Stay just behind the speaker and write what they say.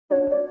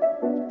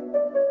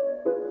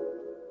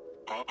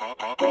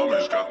All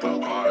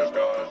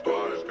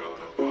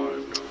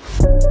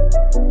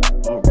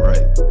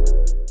right,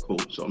 cool.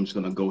 So I'm just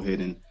going to go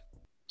ahead and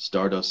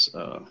start us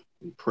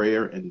in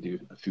prayer and do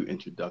a few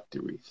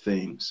introductory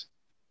things.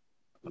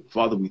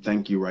 Father, we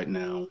thank you right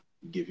now.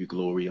 We give you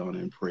glory, honor,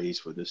 and praise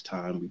for this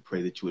time. We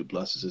pray that you would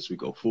bless us as we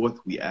go forth.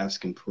 We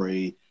ask and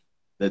pray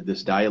that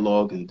this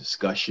dialogue and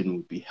discussion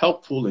would be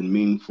helpful and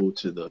meaningful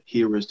to the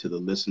hearers, to the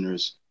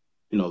listeners,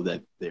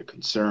 that their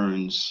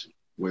concerns,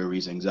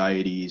 worries,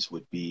 anxieties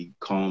would be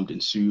calmed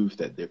and soothed,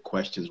 that their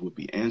questions would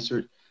be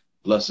answered.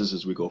 Bless us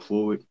as we go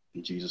forward.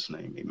 In Jesus'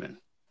 name, amen.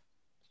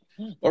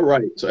 All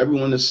right, so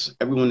everyone is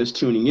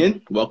tuning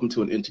in. Welcome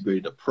to an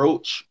integrated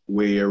approach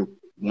where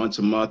once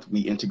a month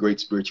we integrate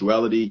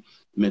spirituality,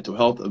 mental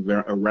health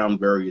around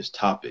various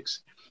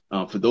topics.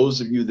 For those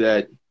of you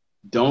that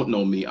don't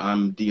know me,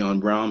 I'm Dion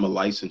Brown. I'm a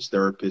licensed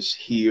therapist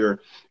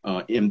here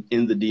in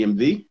the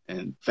DMV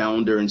and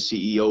founder and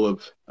CEO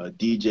of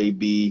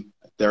DJB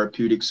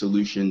Therapeutic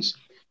Solutions,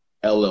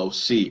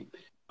 LLC.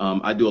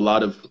 I do a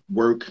lot of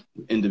work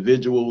with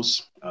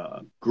individuals,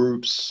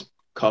 groups,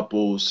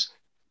 couples,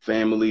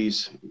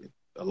 families,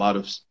 a lot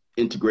of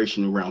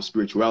integration around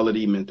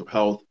spirituality, mental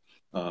health,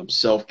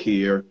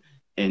 self-care,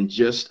 and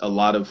just a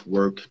lot of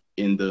work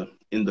in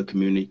the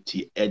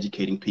community,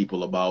 educating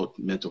people about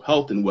mental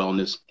health and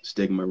wellness,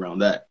 stigma around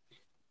that.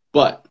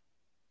 But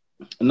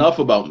enough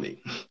about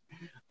me.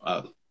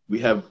 We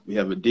have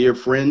a dear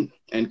friend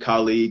and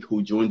colleague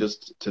who joined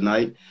us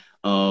tonight,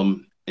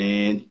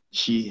 and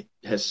she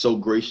has so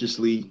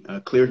graciously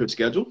cleared her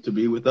schedule to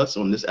be with us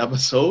on this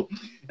episode.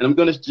 And I'm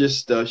going to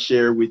just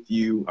share with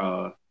you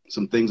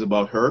some things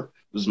about her.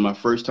 This is my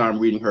first time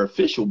reading her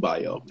official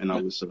bio, and I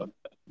was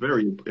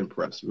very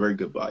impressed. Very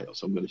good bio.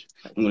 So I'm going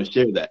to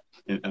share that.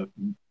 And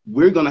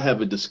we're going to have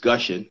a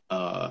discussion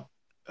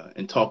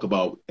and talk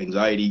about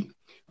anxiety,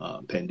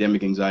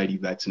 pandemic anxiety,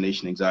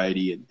 vaccination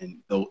anxiety, and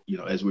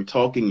as we're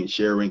talking and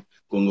sharing,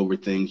 going over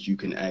things, you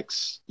can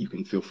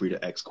feel free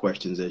to ask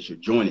questions as you're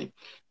joining.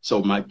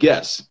 So my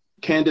guest,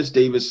 Candace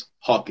Davis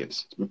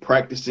Hawkins, has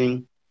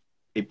been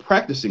a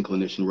practicing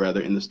clinician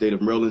rather in the state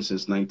of Maryland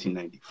since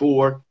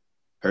 1994.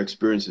 Her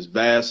experience is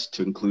vast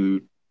to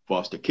include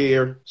foster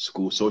care,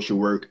 school social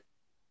work,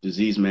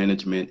 disease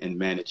management, and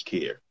managed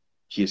care.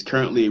 She is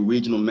currently a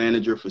regional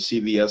manager for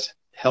CVS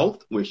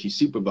Health, where she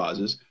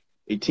supervises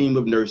a team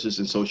of nurses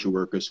and social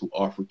workers who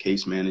offer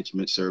case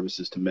management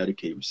services to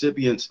Medicaid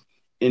recipients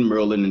in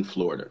Maryland and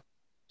Florida.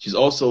 She's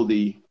also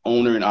the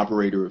owner and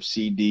operator of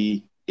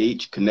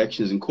CDH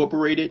Connections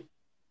Incorporated,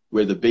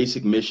 where the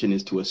basic mission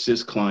is to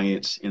assist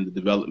clients in the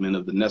development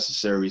of the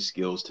necessary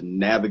skills to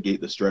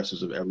navigate the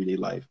stresses of everyday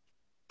life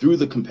through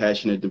the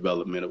compassionate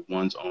development of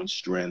one's own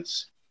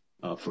strengths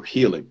for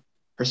healing.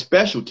 Her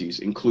specialties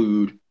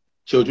include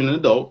children and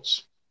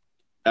adults,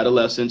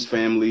 adolescents,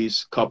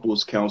 families,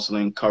 couples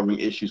counseling, covering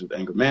issues with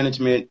anger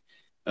management,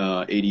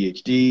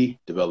 ADHD,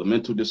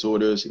 developmental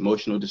disorders,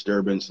 emotional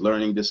disturbance,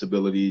 learning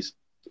disabilities,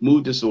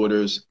 mood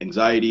disorders,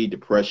 anxiety,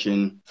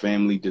 depression,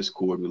 family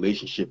discord,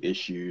 relationship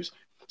issues,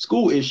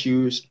 school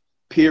issues,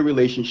 peer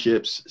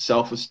relationships,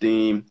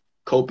 self-esteem,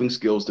 coping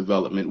skills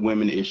development,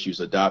 women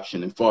issues,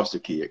 adoption and foster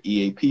care,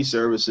 EAP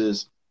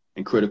services,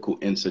 and critical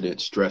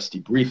incident stress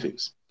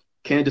debriefings.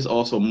 Candace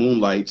also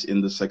moonlights in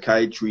the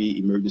psychiatry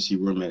emergency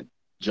room at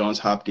Johns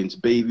Hopkins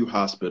Bayview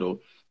Hospital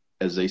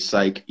as a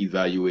psych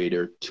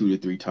evaluator 2 to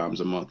 3 times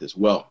a month as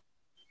well.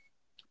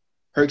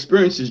 Her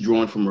experience is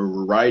drawn from a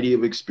variety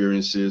of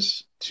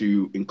experiences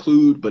to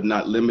include, but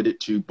not limited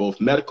to,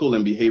 both medical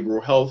and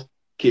behavioral health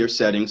care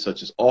settings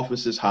such as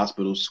offices,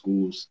 hospitals,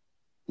 schools,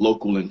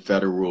 local and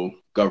federal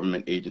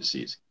government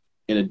agencies.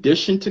 In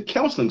addition to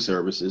counseling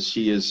services,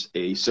 she is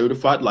a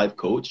certified life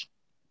coach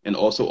and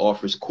also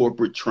offers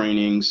corporate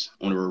trainings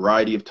on a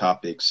variety of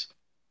topics,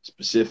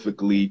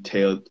 specifically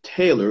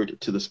tailored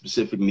to the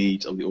specific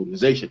needs of the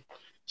organization.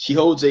 She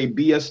holds a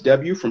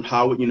BSW from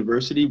Howard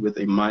University with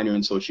a minor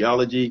in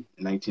sociology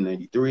in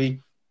 1993,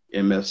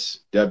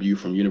 MSW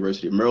from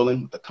University of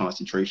Maryland with a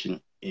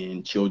concentration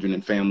in children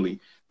and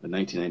family in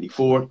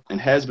 1994, and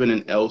has been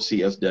an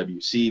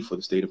LCSWC for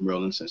the state of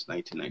Maryland since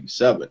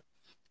 1997.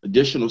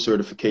 Additional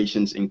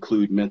certifications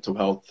include mental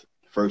health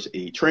first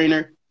aid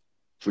trainer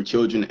for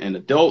children and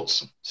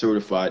adults,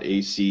 certified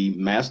AC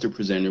master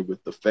presenter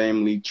with the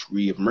Family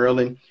Tree of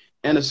Maryland,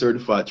 and a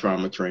certified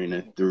trauma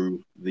trainer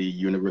through the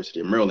University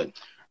of Maryland.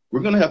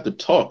 We're going to have to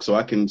talk so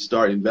I can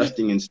start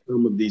investing in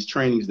some of these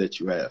trainings that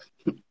you have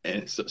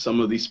and some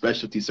of these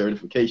specialty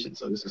certifications.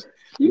 So this is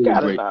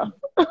really great.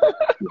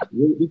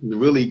 This is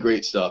really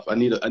great stuff. I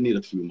need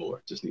a few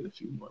more. Just need a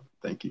few more.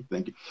 Thank you.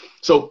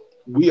 So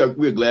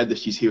we're glad that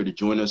she's here to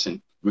join us,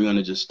 and we're going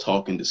to just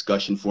talk in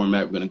discussion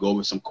format. We're going to go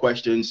over some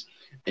questions,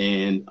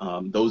 and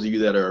those of you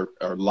that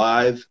are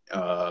live,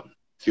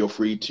 feel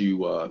free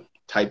to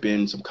type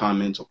in some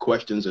comments or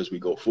questions as we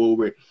go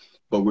forward.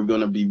 But we're going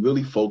to be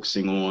really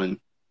focusing on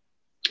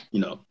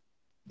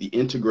the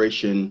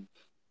integration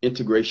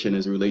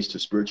as it relates to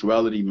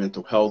spirituality,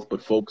 mental health,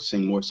 but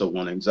focusing more so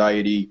on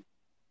anxiety,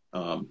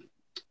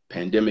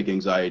 pandemic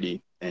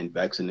anxiety, and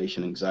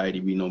vaccination anxiety.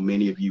 We know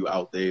many of you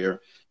out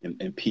there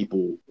and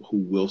people who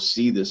will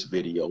see this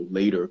video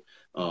later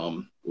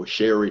will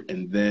share it,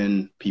 and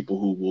then people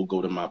who will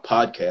go to my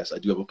podcast. I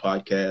do have a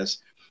podcast,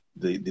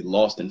 the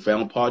Lost and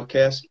Found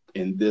podcast,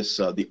 and this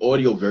the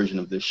audio version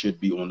of this should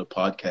be on the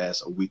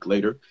podcast a week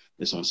later.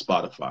 It's on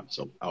Spotify,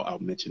 so I'll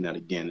mention that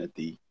again at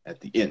the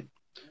end.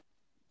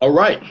 All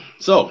right,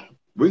 so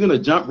we're gonna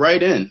jump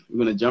right in.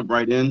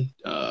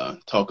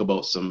 Talk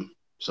about some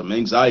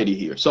anxiety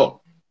here.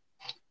 So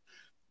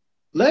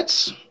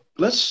let's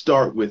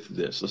start with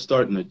this. Let's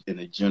start in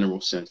a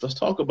general sense. Let's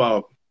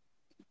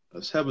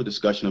have a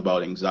discussion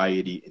about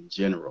anxiety in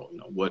general. You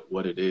know,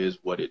 what it is,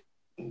 what it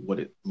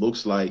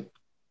looks like,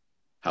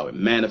 how it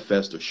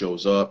manifests or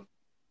shows up,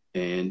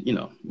 and you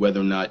know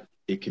whether or not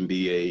it can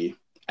be a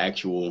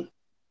actual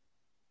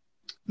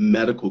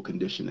medical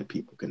condition that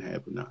people can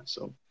have or not.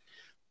 So,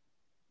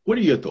 what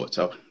are your thoughts?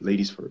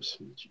 Ladies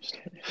first.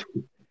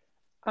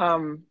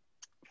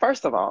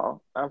 First of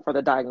all, for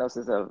the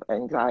diagnosis of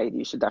anxiety,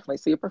 you should definitely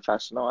see a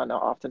professional. I know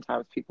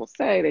oftentimes people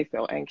say they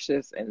feel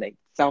anxious and they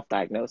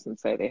self-diagnose and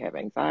say they have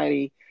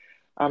anxiety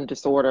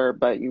disorder,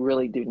 but you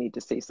really do need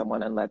to see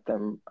someone and let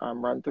them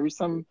run through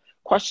some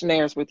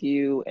questionnaires with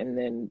you and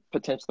then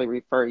potentially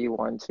refer you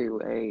on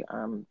to a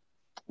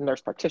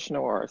nurse practitioner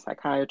or a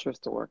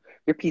psychiatrist or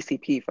your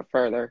PCP for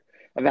further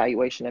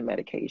evaluation and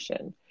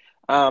medication.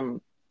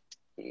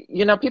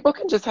 You know, people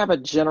can just have a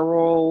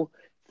general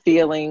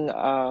feeling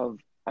of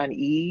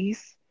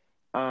unease,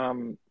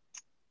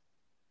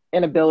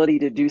 inability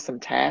to do some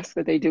tasks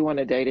that they do on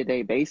a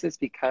day-to-day basis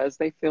because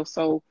they feel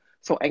so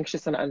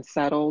anxious and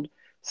unsettled.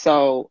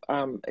 So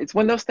it's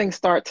when those things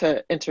start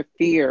to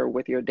interfere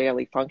with your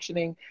daily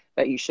functioning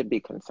that you should be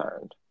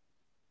concerned.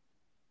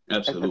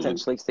 Absolutely. And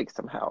potentially seek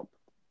some help.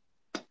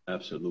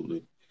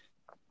 Absolutely.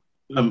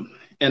 And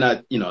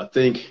I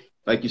think,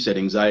 like you said,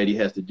 anxiety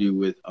has to do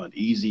with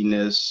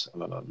uneasiness,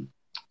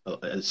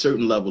 a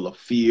certain level of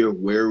fear,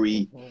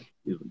 worry,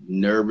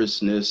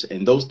 nervousness,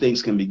 and those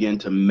things can begin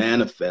to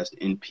manifest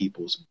in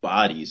people's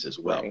bodies as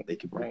well. Right, they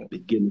can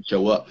begin to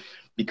show up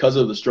because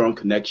of the strong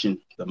connection,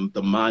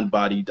 the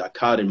mind-body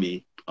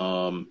dichotomy.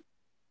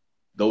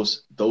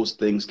 Those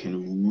things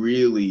can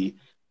really,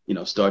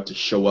 start to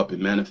show up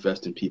and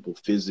manifest in people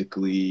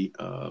physically.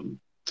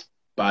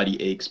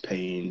 Body aches,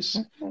 pains,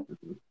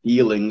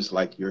 feelings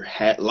like you're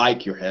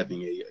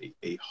having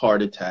a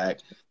heart attack,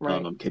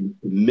 can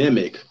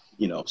mimic,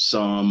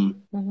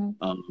 some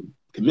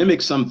can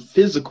mimic some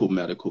physical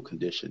medical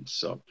conditions.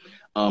 So,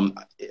 and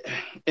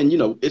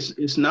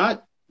it's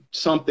not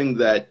something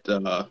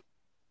that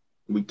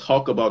we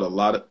talk about a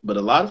lot, but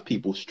a lot of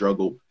people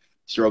struggle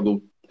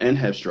and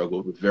have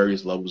struggled with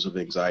various levels of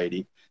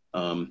anxiety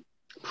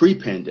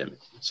pre-pandemic.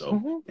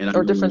 So, and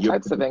or different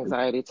types of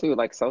anxiety too,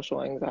 like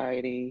social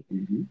anxiety,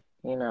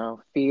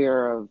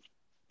 fear of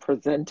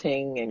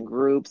presenting in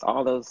groups,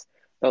 all those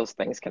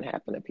things can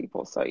happen to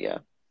people. So yeah.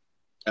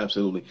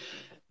 Absolutely.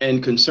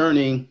 And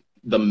concerning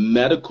the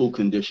medical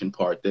condition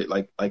part, that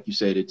like you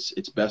said,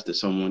 it's best that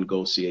someone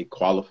go see a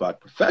qualified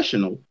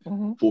professional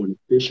for an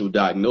official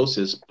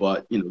diagnosis.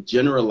 But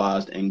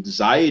generalized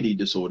anxiety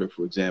disorder,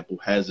 for example,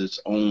 has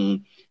its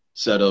own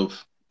set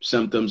of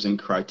symptoms and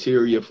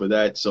criteria for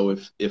that. So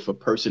if a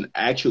person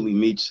actually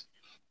meets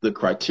the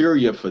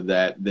criteria for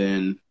that,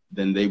 then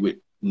they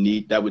would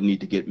need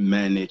to get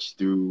managed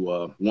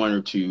through one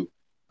or two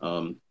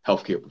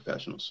healthcare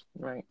professionals.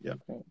 Right. Yeah.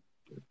 Right.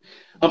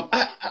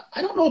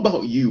 I don't know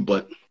about you,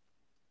 but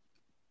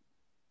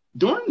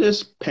during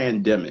this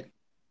pandemic,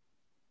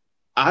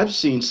 I've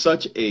seen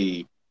such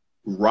a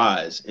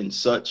rise and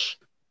such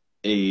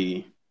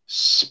a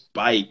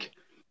spike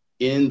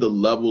in the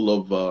level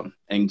of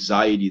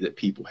anxiety that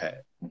people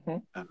had.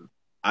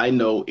 I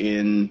know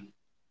in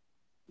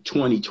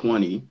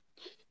 2020,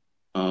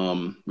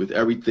 with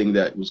everything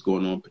that was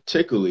going on,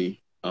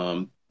 particularly,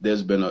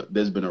 there's been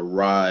a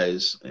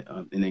rise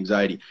in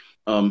anxiety.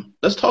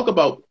 Let's talk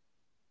about,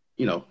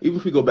 even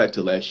if we go back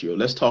to last year,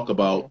 let's talk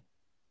about,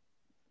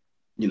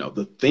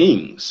 the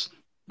things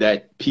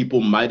that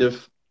people might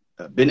have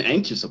been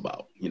anxious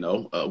about.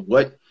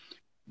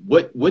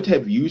 What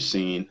have you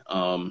seen?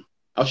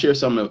 I'll share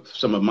some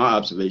of my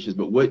observations,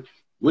 but what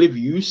have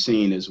you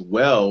seen as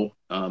well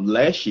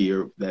last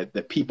year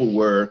that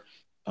people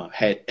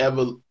had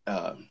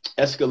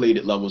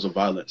escalated levels of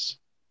violence?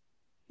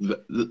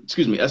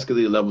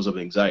 Escalated levels of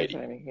anxiety.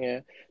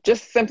 Yeah,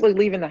 just simply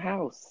leaving the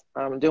house,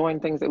 doing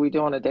things that we do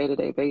on a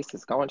day-to-day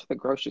basis, going to the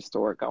grocery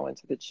store, going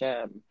to the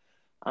gym,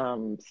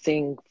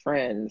 seeing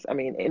friends. I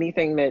mean,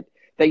 anything that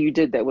you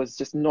did that was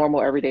just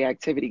normal everyday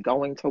activity,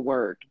 going to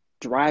work,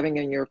 driving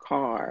in your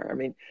car. I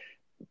mean,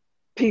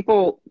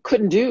 people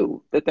couldn't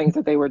do the things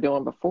that they were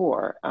doing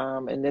before.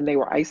 And then they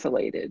were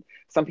isolated.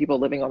 Some people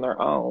living on their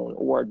own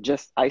or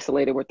just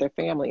isolated with their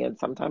family. And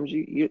sometimes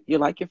you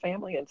like your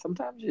family and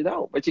sometimes you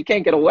don't, but you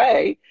can't get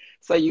away.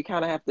 So you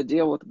kind of have to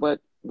deal with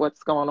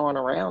what's going on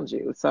around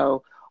you.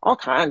 So all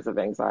kinds of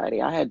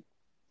anxiety. I had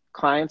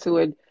clients who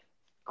had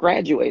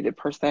graduated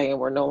per se and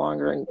were no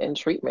longer in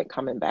treatment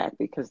coming back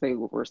because they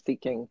were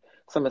seeking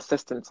some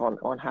assistance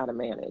on how to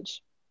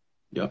manage.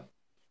 Yeah.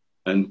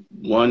 And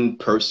one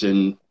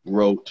person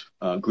wrote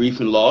grief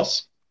and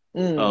loss.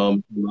 Mm,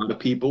 A lot of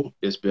people,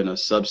 it's been a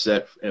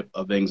subset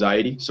of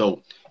anxiety.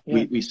 So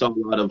yeah. we saw a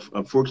lot of,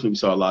 unfortunately, we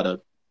saw a lot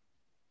of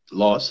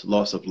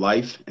loss of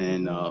life,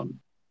 and Hmm.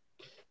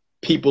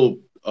 people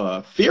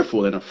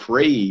fearful and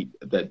afraid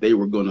that they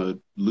were going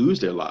to lose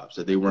their lives,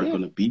 that they weren't Yeah.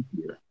 going to be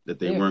here, that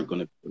they Yeah. weren't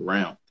going to be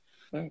around.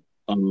 Right.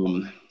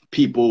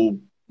 People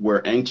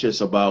were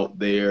anxious about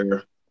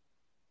their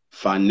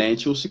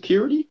financial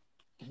security.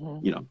 Hmm.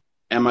 You know,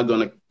 am I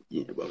going to?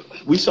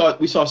 We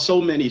saw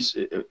so many,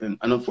 and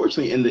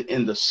unfortunately,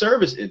 in the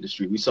service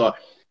industry, we saw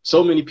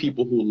so many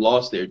people who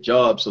lost their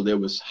jobs. So there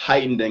was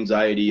heightened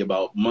anxiety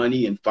about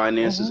money and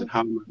finances Hmm. and how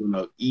am I going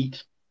to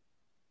eat?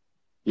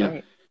 You know,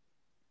 Right.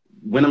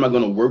 when am I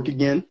going to work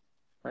again?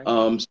 Right.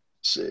 Um,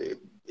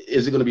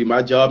 is it going to be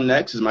my job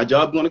next? Is my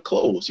job going to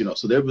close?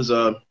 So there was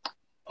a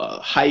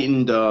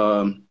heightened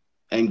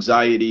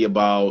anxiety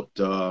about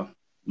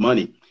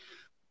money.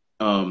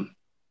 Um,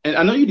 and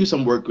I know you do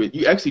some work with,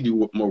 you actually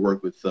do more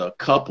work with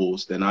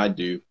couples than I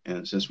do.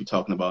 And since we're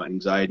talking about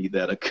anxiety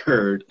that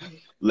occurred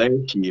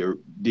last year,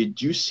 did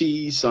you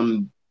see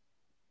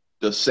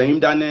the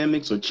same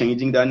dynamics or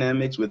changing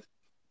dynamics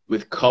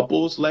with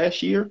couples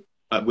last year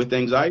with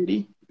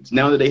anxiety? It's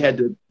now that they had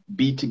to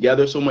be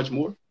together so much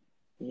more.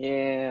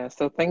 Yeah.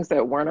 So things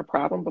that weren't a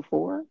problem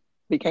before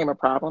became a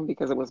problem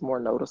because it was more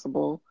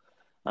noticeable.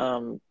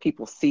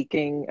 People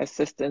seeking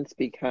assistance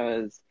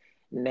because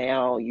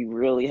now you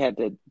really had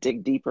to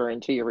dig deeper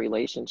into your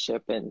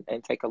relationship and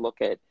take a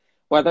look at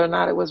whether or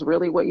not it was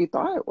really what you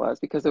thought it was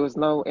because there was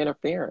no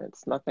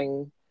interference,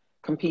 nothing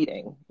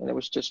competing, and it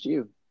was just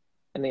you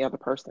and the other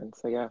person.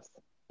 So yes,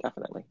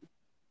 definitely.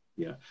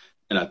 Yeah.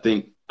 And I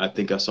think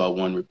I saw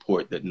one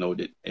report that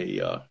noted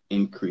a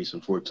increase,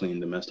 unfortunately, in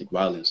domestic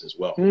violence as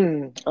well.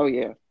 Oh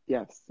yeah,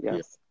 yes, Yeah.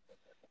 yes,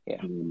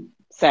 yeah. Um,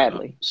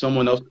 Sadly.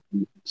 someone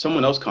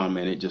else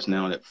commented just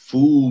now that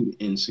food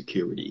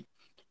insecurity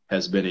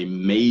has been a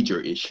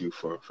major issue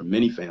for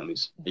many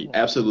families. Hmm.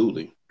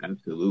 Absolutely,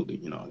 absolutely.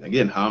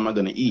 Again, how am I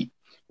going to eat?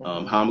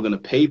 Hmm. How am I going to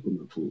pay for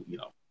my food?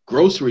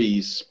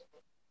 Groceries,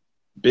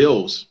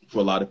 bills for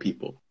a lot of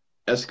people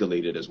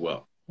escalated as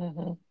well.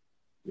 Hmm.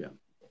 Yeah.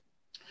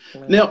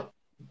 Right. Now,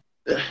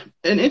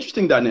 an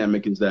interesting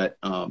dynamic is that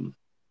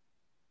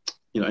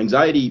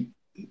anxiety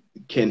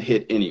can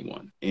hit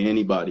anyone,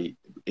 anybody,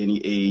 any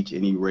age,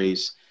 any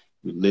race,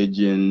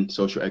 religion,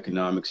 social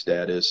economic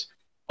status.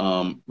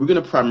 We're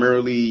going to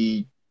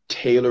primarily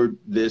tailor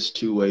this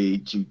to a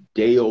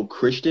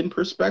Judeo-Christian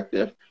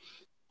perspective.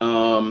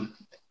 Um,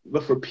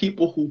 but for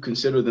people who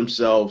consider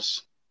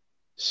themselves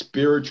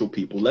spiritual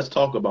people, let's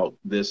talk about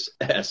this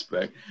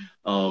aspect.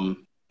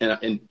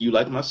 And you,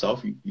 like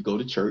myself, you go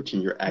to church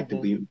and you're Hmm.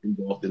 actively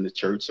involved in the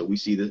church. So we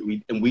see that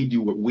we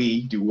do what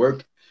we do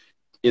work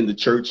in the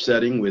church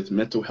setting with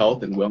mental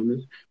health and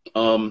wellness.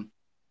 Um,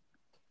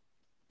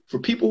 for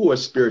people who are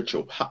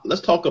spiritual,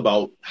 let's talk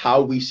about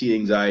how we see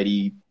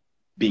anxiety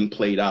being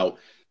played out.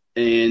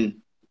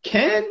 And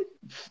can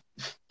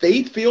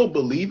faith-filled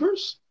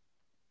believers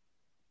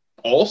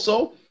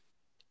also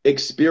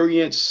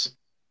experience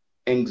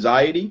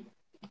anxiety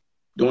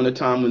during a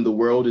time when the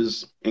world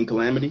is in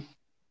calamity?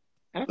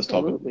 Let's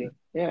talk about that. Absolutely.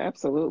 Yeah,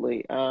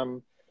 absolutely.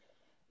 I'm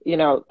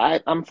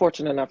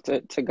fortunate enough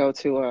to go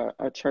to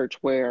a church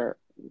where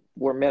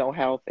mental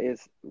health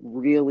is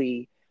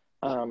really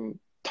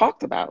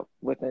talked about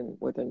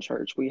within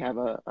church. We have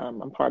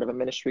I'm part of a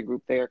ministry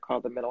group there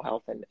called the Mental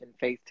Health and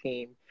Faith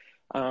Team,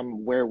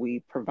 where we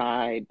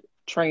provide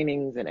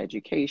trainings and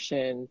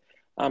education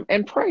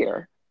and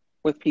prayer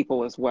with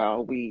people as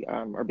well. We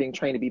are being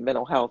trained to be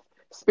mental health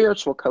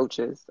spiritual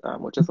coaches,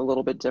 which is a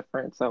little bit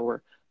different. So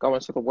we're going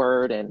to the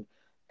Word and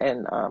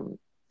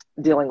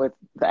dealing with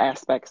the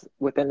aspects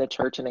within the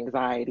church and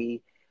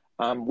anxiety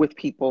with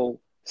people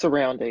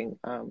surrounding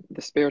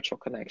the spiritual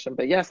connection.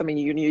 But yes, I mean,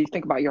 you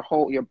think about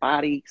your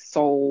body,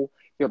 soul,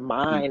 your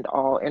mind,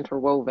 all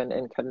interwoven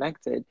and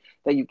connected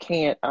that you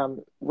can't.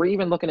 We're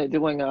even looking at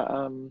doing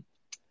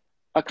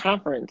a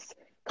conference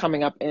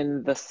coming up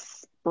in the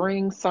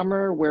spring,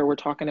 summer, where we're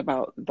talking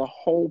about the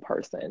whole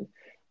person.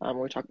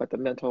 We're talking about the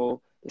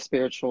mental, the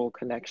spiritual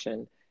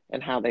connection,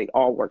 and how they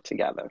all work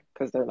together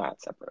because they're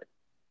not separate,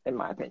 in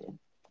my opinion.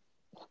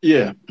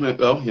 Yeah,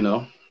 well,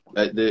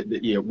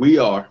 yeah, we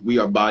are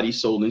body,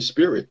 soul, and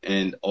spirit,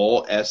 and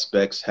all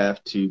aspects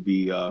have to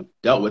be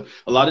dealt with.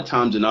 A lot of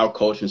times in our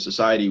culture and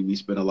society, we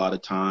spend a lot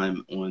of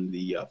time on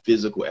the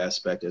physical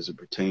aspect as it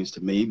pertains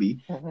to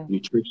maybe Hmm.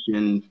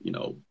 nutrition,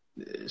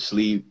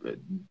 sleep,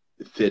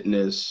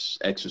 fitness,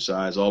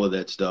 exercise, all of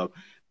that stuff.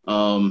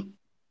 Um,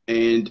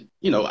 and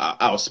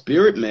our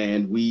spirit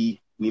man, we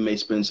may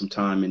spend some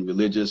time in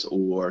religious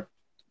or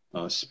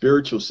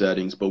spiritual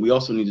settings, but we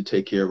also need to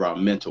take care of our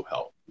mental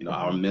health.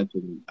 Our Hmm.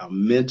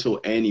 mental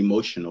and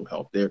emotional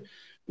health. There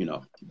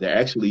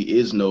actually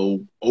is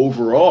no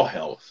overall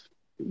health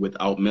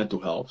without mental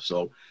health.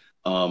 So,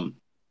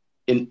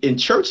 in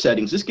church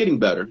settings, it's getting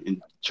better.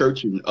 In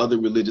church and other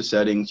religious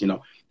settings,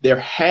 there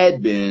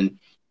had been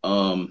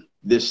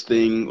this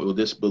thing or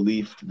this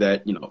belief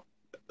that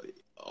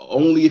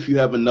only if you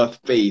have enough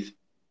faith.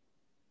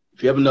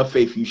 If you have enough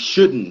faith, you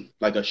shouldn't,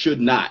 like a should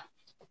not,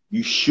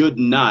 you should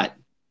not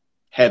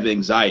have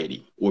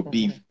anxiety or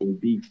be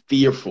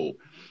fearful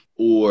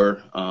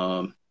or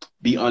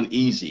be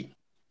uneasy.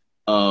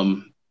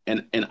 And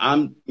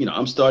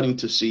I'm starting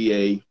to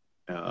see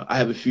I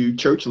have a few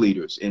church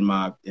leaders in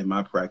my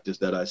practice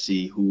that I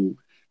see who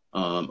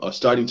are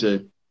starting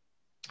to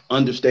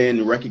understand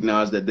and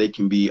recognize that they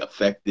can be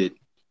affected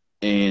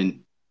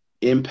and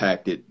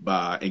impacted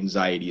by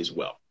anxiety as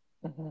well.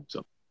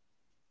 So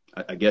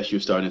I guess you're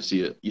starting to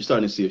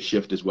see a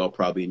shift as well,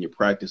 probably in your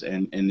practice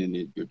and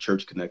in your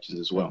church connections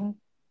as well.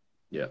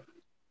 Yeah.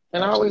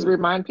 And I always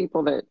remind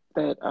people that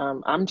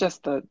I'm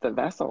just the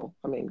vessel.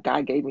 I mean,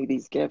 God gave me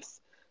these gifts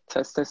to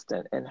assist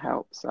and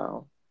help.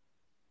 So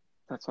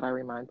that's what I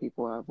remind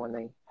people of when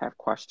they have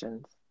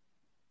questions.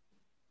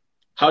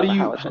 How do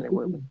you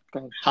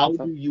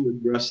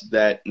address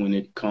that when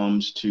it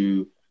comes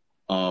to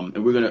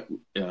and we're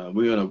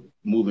gonna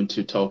move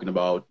into talking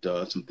about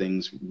some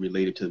things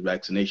related to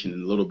vaccination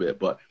in a little bit,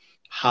 but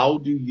how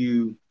do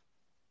you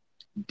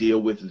deal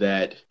with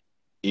that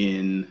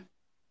in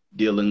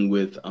dealing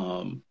with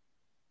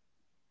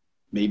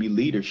maybe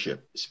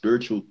leadership,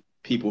 spiritual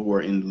people who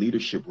are in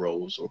leadership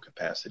roles or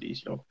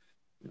capacities?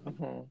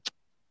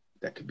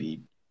 That could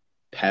be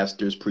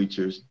pastors,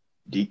 preachers,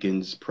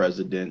 deacons,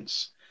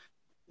 presidents,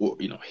 or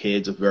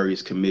heads of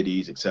various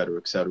committees, et cetera,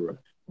 et cetera.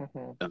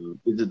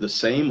 Is it the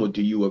same, or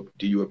do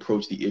you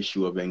approach the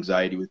issue of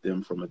anxiety with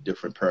them from a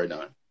different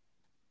paradigm?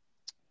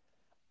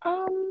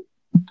 I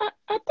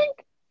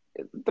think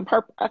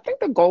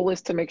the goal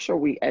is to make sure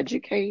we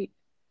educate,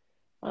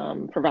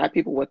 provide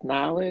people with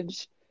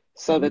knowledge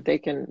so that they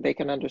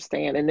can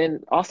understand, and then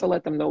also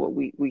let them know what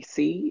we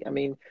see. I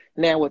mean,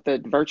 now with the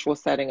virtual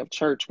setting of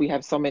church, we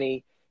have so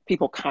many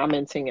people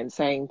commenting and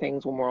saying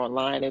things when we're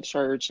online at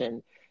church,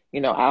 and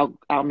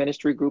our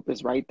ministry group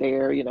is right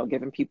there,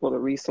 giving people the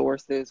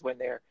resources when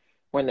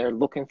they're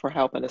looking for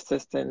help and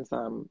assistance.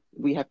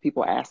 We have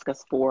people ask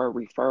us for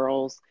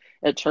referrals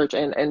at church,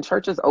 and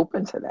church is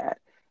open to that.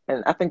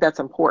 And I think that's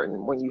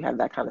important when you have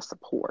that kind of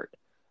support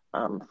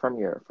from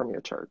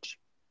your church.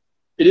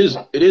 It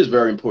is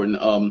very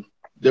important.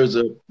 There's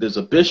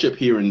a bishop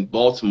here in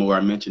Baltimore.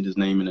 I mentioned his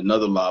name in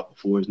another live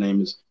before. His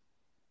name is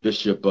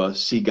Bishop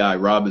C. Guy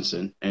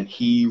Robinson, and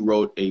he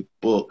wrote a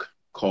book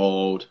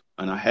called,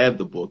 and I have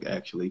the book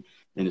actually,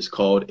 and it's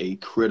called A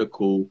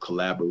Critical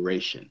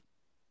Collaboration.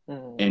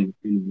 And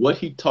what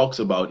he talks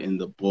about in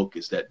the book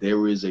is that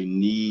there is a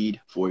need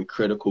for a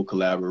critical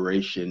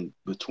collaboration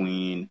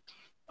between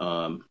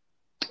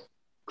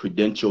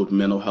credentialed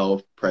mental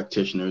health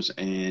practitioners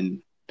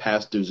and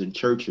pastors and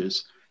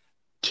churches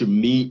to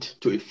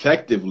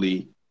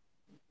effectively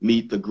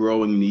meet the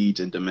growing needs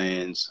and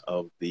demands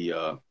of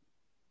the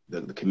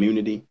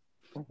community,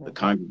 the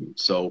congregant.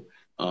 So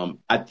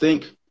I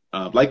think,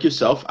 like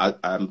yourself,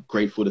 I'm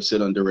grateful to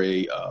sit under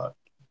a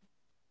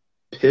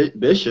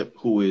bishop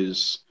who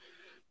is,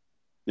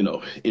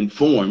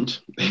 informed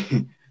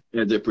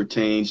as it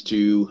pertains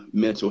to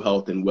mental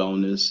health and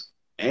wellness.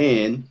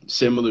 And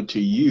similar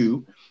to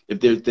you, if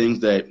there are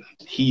things that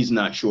he's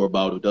not sure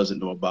about or doesn't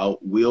know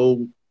about,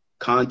 will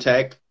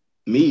contact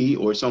me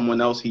or someone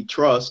else he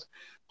trusts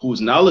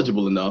who's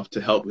knowledgeable enough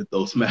to help with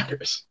those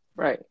matters.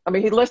 Right. I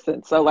mean, he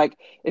listens. So, like,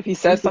 if he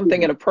says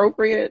something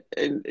inappropriate,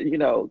 and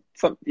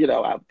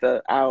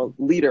our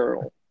leader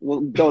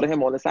will go to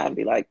him on the side and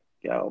be like,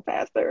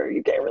 Pastor,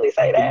 you can't really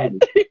say that.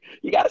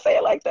 You got to say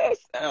it like this.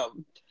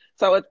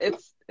 So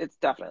it's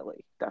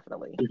definitely.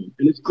 And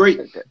it's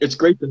great. It's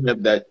great to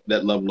have that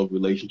level of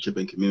relationship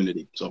and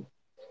community. So,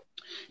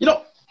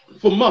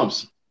 for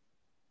months,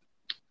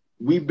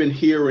 we've been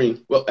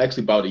hearing, well,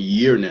 actually about a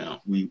year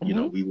now, we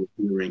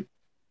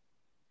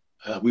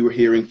were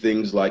hearing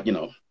things like,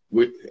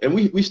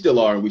 we still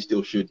are, and we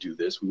still should do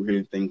this. We were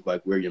hearing things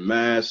like wear your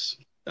mask,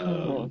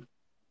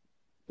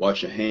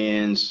 wash your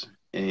hands,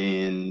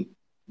 and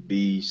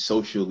be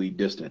socially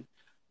distant.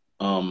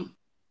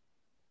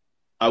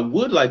 I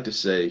would like to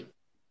say,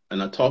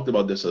 and I talked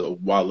about this a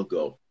while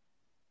ago,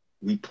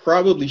 we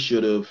probably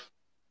should have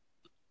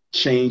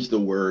changed the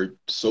word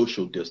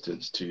social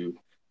distance to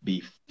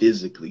be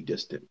physically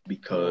distant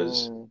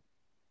because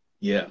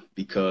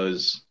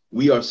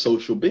we are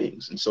social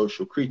beings and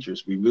social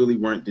creatures. We really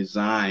weren't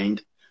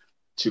designed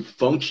to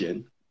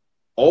function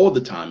all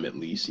the time, at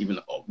least. Even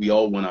we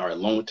all want our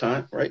alone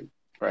time, right?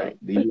 Right.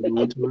 The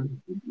alone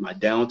time, my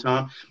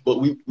downtime. But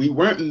we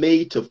weren't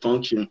made to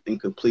function in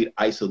complete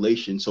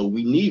isolation. So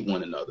we need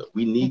one another.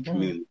 We need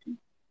community.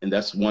 And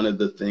that's one of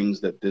the things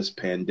that this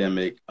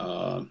pandemic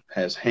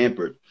has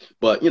hampered.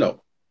 But,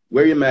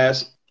 wear your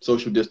mask,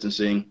 social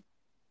distancing,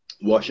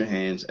 wash your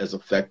hands as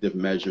effective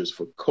measures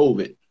for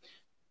COVID.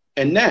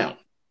 And now,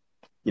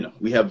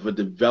 we have a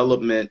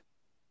development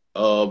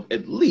of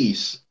at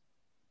least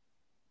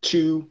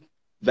 2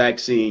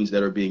 vaccines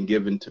that are being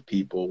given to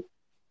people.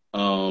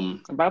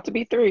 About to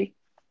be 3.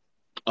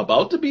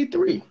 About to be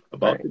 3.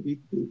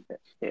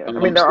 Yeah. I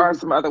mean, there are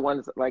some other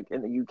ones like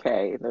in the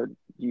UK, they're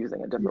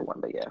using a different one,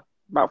 but yeah,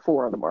 about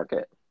 4 on the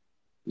market.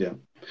 Yeah.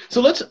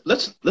 So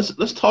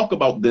let's talk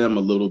about them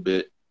a little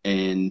bit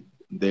and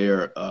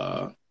their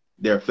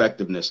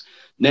effectiveness.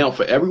 Now,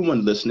 for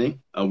everyone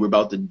listening, we're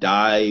about to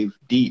dive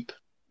deep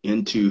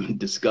into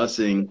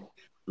discussing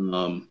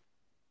um,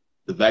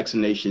 the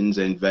vaccinations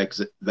and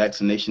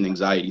vaccination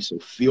anxiety. So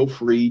feel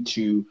free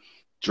to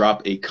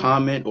drop a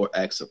comment or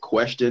ask a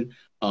question.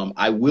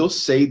 I will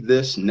say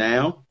this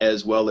now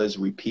as well as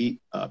repeat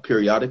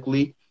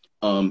periodically.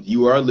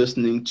 You are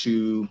listening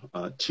to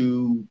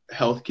two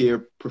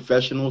healthcare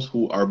professionals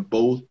who are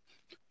both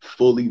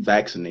fully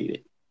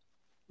vaccinated.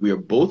 We are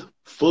both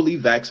fully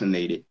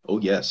vaccinated. Oh,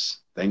 yes.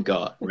 Thank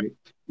God, right?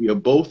 We are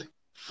both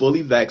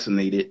fully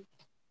vaccinated.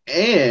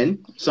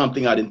 And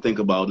something I didn't think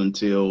about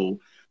until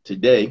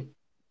today,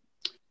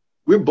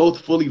 we're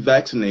both fully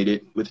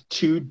vaccinated with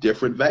two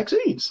different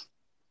vaccines.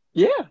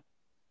 Yeah.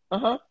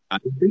 Uh-huh. I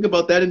didn't think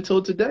about that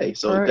until today. All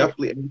So right.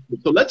 definitely,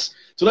 so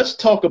let's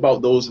talk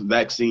about those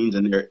vaccines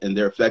and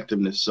their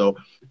effectiveness. So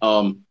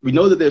we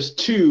know that there's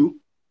two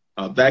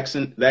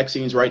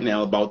vaccines right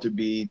now, about to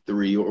be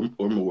three or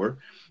more.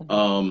 Mhm.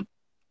 Um,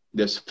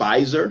 there's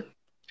Pfizer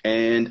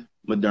and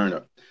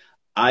Moderna.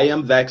 I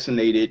am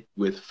vaccinated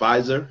with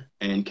Pfizer,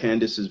 and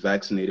Candace is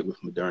vaccinated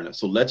with Moderna.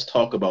 So let's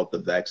talk about the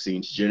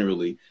vaccines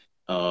generally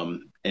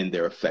and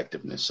their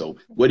effectiveness. So,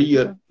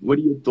 Okay. what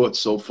are your thoughts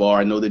so far?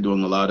 I know they're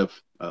doing a lot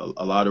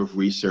of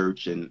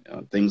research and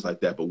things like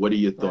that. But what are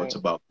your thoughts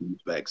Right. about these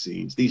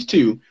vaccines, these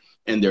two,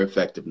 and their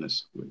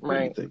effectiveness? What do you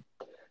Right. think?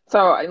 So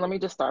let me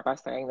just start by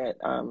saying that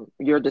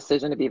your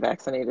decision to be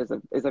vaccinated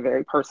is a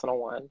very personal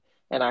one,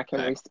 and I can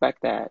Fact.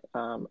 respect that.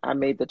 I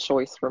made the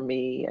choice for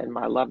me and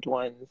my loved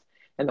ones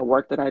and the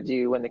work that I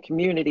do in the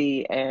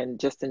community and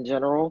just in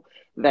general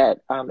that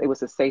it was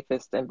the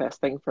safest and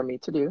best thing for me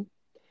to do.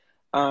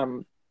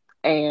 Um,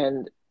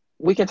 and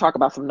we can talk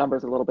about some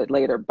numbers a little bit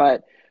later,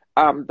 but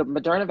the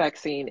Moderna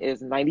vaccine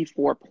is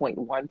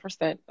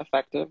 94.1%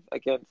 effective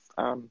against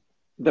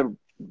the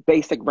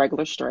basic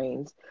regular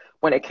strains.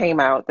 When it came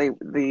out, the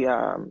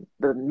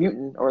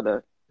mutant or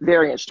the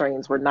variant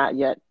strains were not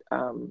yet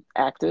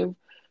active,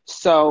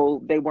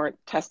 so they weren't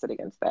tested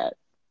against that.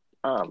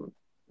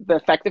 The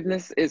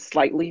effectiveness is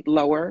slightly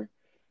lower.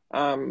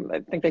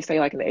 I think they say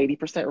like in the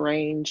 80%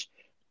 range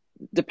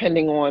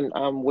depending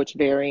on which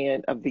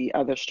variant of the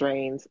other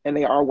strains. And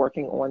they are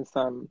working on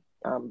some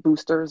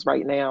boosters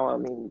right now. I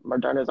mean,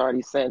 Moderna's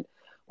already sent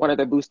one of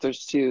their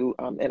boosters to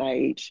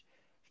NIH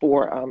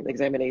for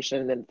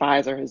examination, and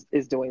Pfizer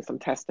is doing some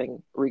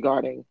testing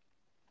regarding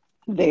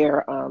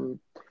their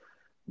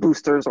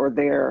boosters or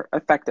their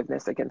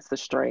effectiveness against the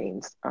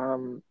strains.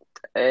 And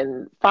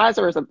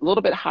Pfizer is a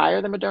little bit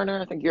higher than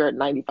Moderna. I think you're at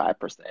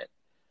 95%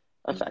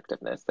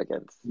 effectiveness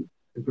against.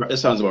 It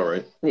sounds about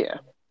right. Yeah,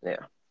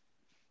 yeah.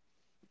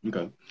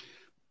 Okay.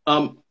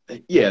 Um,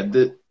 yeah,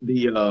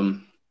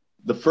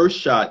 the first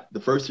shot,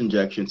 the first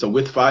injection. So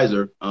with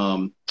Pfizer,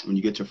 when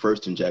you get your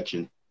first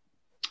injection,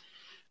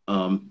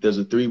 there's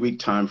a 3 week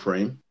time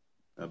frame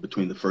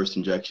between the first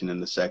injection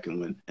and the second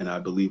one, and I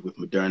believe with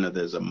Moderna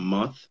there's a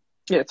month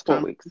Yeah, it's four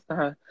time. weeks.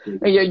 Uh-huh.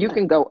 And yeah, you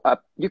can go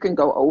up, you can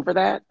go over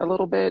that a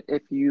little bit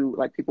if you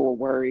like people were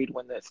worried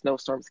when the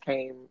snowstorms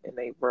came and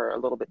they were a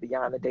little bit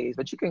beyond the days,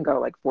 but you can go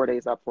like 4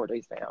 days up, 4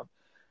 days down,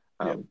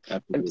 Yeah, and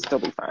absolutely. still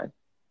be fine.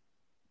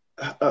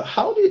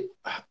 How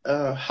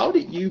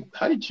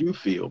did you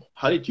feel?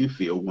 How did you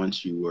feel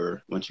once you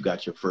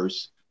got your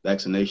first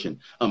vaccination?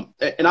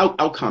 And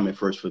I'll comment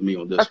first for me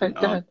on this Okay, one.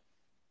 go ahead.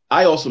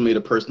 I also made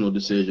a personal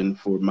decision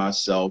for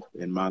myself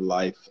in my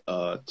life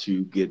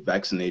to get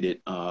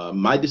vaccinated.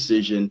 My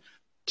decision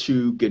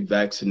to get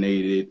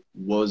vaccinated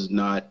was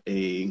not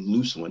a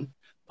loose one.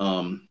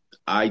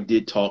 I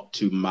did talk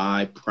to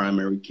my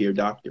primary care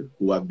doctor,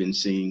 who I've been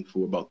seeing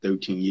for about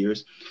 13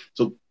 years.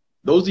 So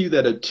those of you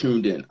that are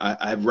tuned in,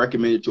 I've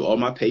recommended to all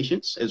my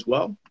patients as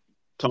well.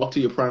 Talk to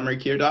your primary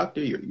care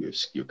doctor.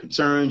 You're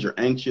concerned, you're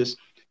anxious,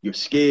 you're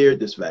scared,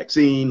 this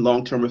vaccine,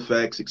 long-term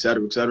effects, et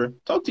cetera, et cetera.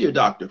 Talk to your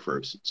doctor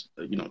first.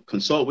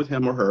 Consult with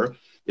him or her.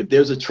 If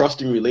there's a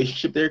trusting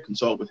relationship there,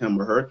 consult with him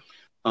or her.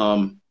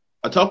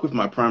 I talk with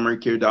my primary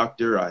care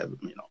doctor.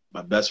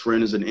 My best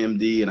friend is an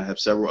MD, and I have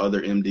several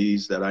other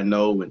MDs that I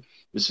know, and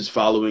this is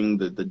following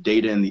the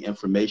data and the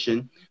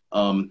information.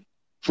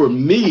 For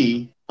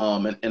me,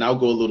 and I'll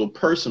go a little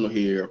personal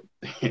here.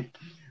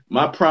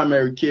 My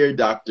primary care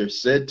doctor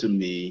said to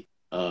me,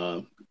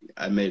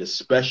 I made a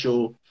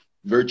special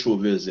virtual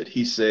visit.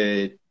 He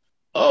said,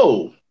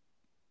 "Oh,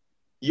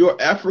 you're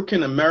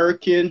African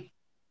American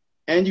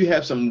and you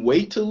have some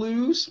weight to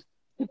lose."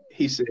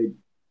 He said,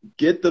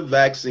 "Get the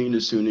vaccine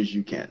as soon as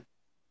you can."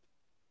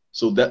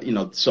 So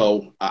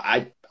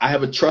I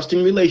have a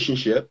trusting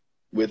relationship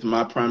with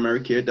my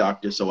primary care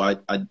doctor. So I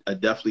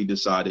definitely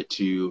decided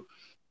to,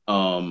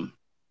 um,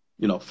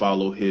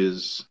 follow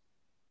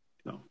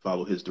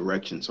follow his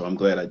direction. So I'm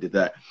glad I did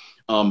that.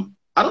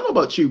 I don't know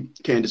about you,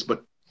 Candace,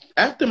 but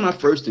after my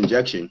first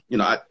injection,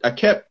 I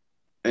kept,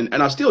 and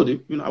I still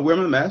do, I wear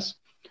my mask,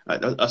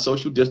 I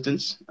social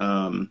distance,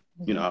 Mhm.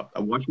 I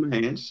wash my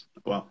hands.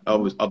 Well,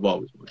 Mhm. I've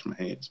always washed my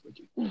hands, but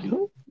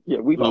Mhm. Yeah,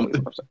 we've um, always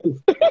watched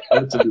it.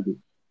 absolutely.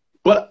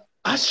 But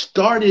I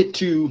started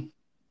to,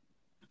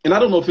 and I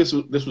don't know if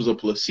this was a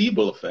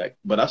placebo effect,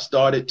 but I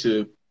started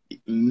to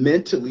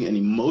mentally and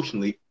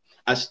emotionally,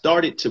 I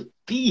started to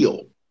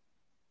feel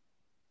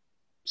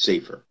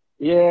safer.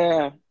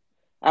 Yeah.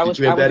 Did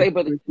you I have was that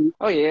able to, experience?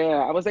 oh yeah,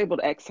 I was able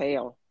to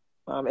exhale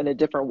in a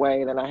different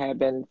way than I had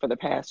been for the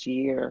past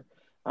year.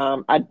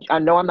 I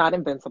know I'm not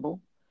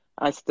invincible.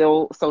 I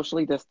still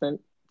socially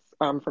distance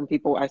from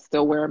people. I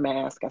still wear a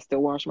mask. I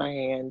still wash my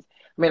hands.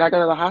 I mean, I go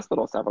to the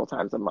hospital several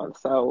times a month.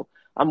 So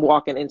I'm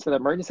walking into the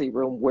emergency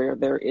room where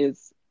there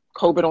is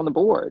COVID on the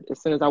board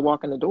as soon as I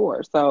walk in the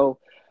door. So,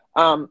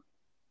 um,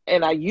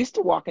 and I used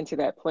to walk into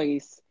that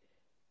place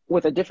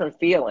with a different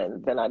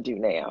feeling than I do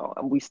now.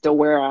 We still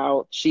wear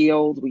out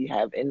shields. We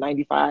have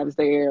N95s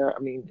there. I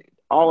mean,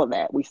 all of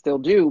that we still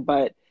do,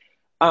 but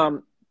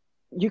um,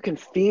 you can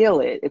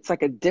feel it. It's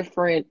like a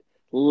different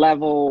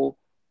level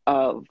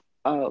of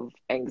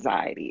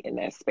anxiety in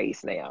that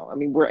space now. I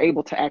mean, we're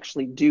able to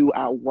actually do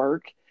our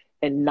work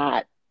and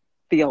not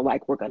feel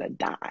like we're gonna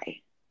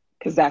die,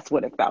 because that's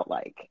what it felt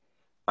like.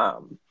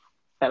 Um,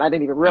 and I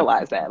didn't even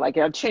realize that. Like,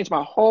 I changed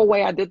my whole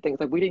way I did things.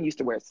 Like, we didn't used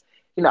to wear,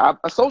 I'm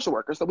a social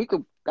worker, so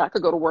I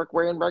could go to work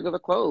wearing regular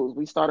clothes.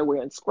 We started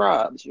wearing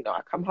scrubs. I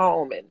come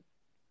home and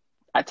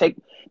I take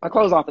my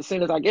clothes off as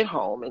soon as I get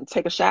home and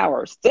take a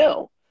shower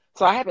still.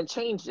 So I haven't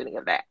changed any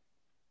of that.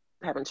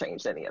 I haven't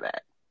changed any of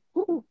that.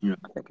 Ooh, Yeah.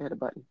 I think I hit a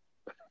button.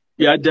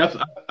 Yeah, I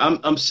definitely.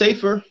 I'm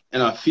safer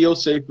and I feel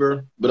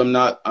safer, but I'm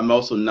not. I'm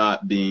also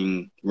not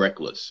being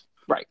reckless.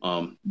 Right.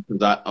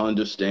 Because I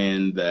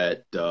understand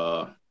that.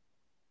 I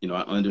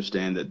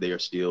understand that they are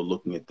still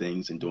looking at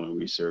things and doing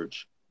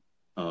research.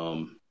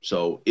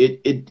 So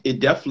it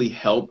definitely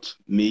helped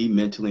me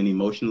mentally and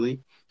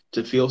emotionally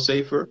to feel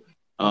safer.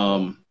 Mm-hmm.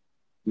 Um,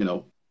 you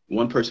know,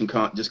 one person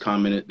just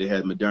commented they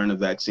had Moderna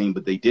vaccine,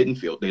 but they don't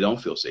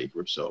feel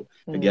safer. So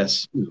I Mm-hmm.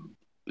 guess,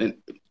 and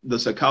the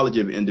psychology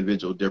of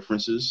individual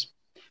differences.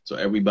 So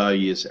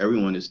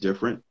everyone is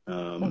different.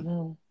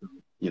 Mm-hmm.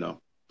 You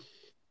know,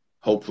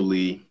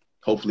 hopefully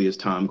as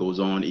time goes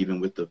on, even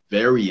with the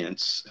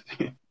variants,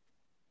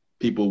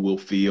 people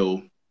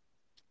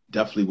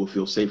definitely will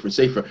feel safer and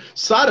safer.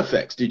 Side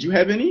effects. Did you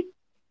have any?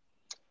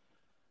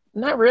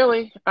 Not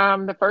really.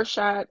 The first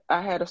shot,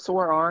 I had a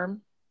sore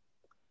arm,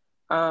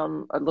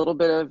 a little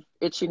bit of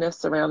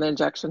itchiness around the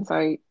injection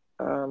site,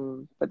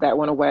 but that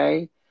went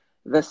away.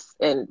 This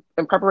in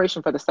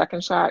preparation for the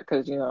second shot,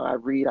 because I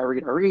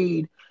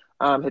read.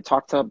 Had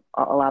talked to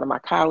a lot of my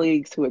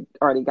colleagues who had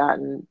already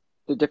gotten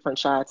the different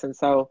shots, and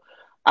so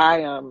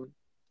I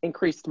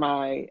increased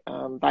my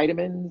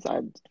vitamins.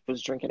 I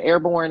was drinking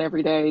Airborne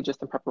every day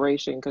just in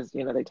preparation, because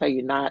they tell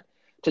you not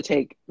to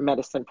take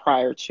medicine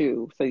prior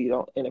to, so you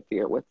don't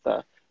interfere with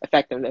the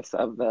effectiveness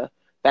of the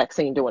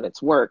vaccine doing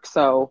its work.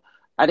 So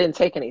I didn't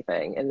take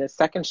anything. And the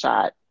second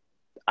shot,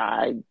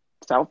 I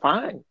felt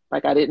fine.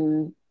 Like,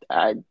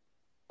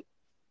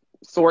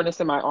 soreness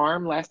in my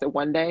arm lasted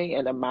one day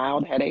and a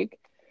mild headache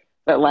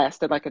that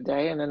lasted like a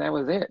day. And then that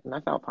was it. And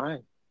I felt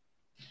fine.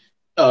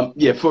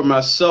 Yeah, for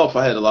myself,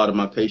 I had a lot of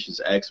my patients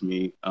ask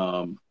me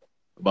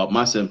about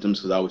my symptoms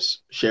because I was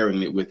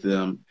sharing it with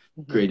them,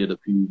 Mm-hmm. created a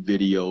few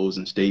videos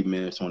and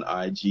statements on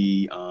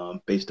IG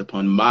based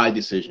upon my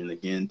decision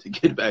again to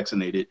get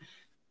vaccinated.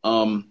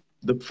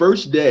 The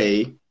first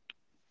day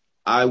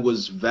I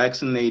was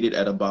vaccinated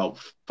at about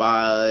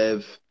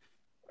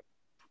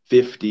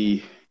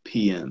 5:50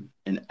 p.m.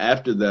 And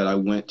after that, I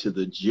went to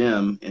the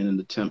gym in an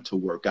attempt to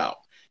work out.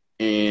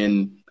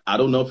 And I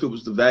don't know if it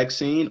was the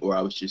vaccine or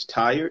I was just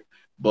tired,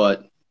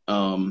 but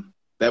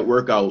that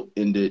workout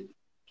ended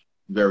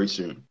very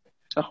soon.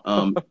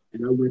 Oh.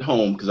 And I went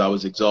home because I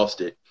was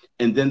exhausted.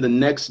 And then the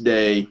next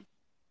day,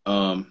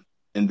 um,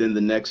 and then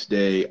the next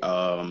day,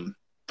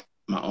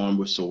 my arm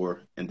was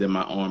sore, and then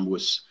my arm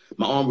was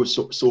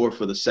sore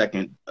for the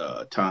second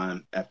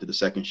time after the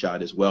second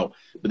shot as well.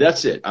 But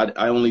that's it.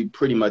 I only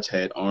pretty much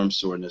had arm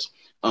soreness.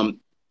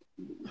 Um,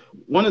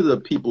 One of the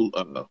people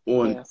Yeah,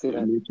 on I see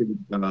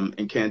that.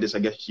 and Candace, I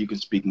guess you can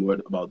speak more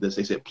about this.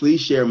 They said,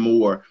 please share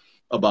more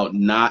about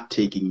not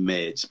taking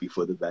meds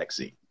before the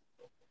vaccine.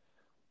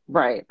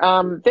 Right.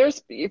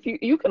 There's if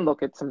you can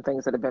look at some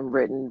things that have been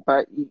written,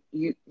 but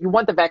you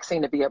want the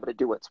vaccine to be able to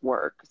do its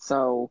work.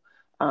 So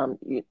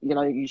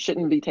you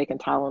shouldn't be taking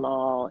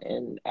Tylenol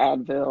and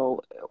Advil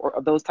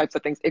or those types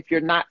of things if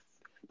you're not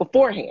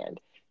beforehand.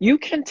 You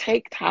can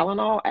take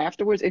Tylenol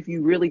afterwards if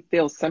you really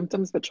feel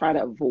symptoms, but try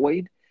to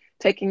avoid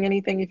taking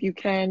anything if you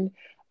can,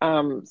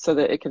 so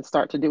that it can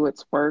start to do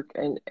its work.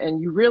 And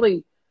you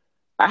really,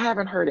 I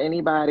haven't heard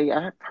anybody.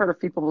 I've heard of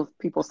people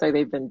say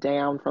they've been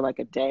down for like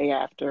a day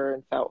after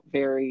and felt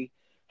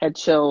had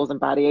chills and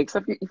body aches. So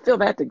if you feel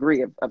that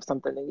degree of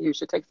something, then you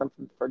should take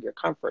something for your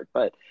comfort,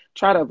 but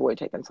try to avoid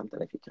taking something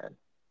if you can.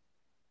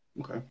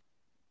 Okay.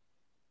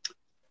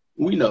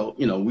 We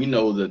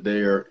know that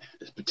there,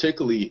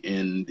 particularly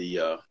in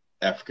the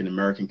African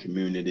American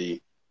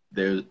community,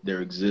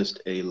 there exists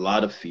a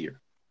lot of fear,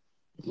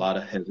 a lot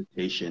of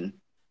hesitation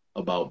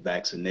about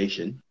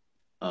vaccination.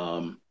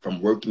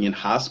 From working in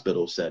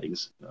hospital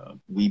settings,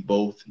 we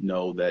both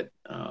know that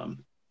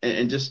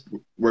and just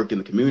work in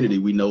the community,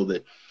 we know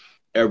that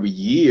every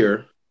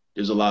year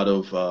there's a lot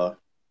of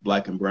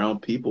Black and brown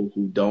people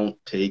who don't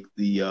take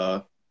the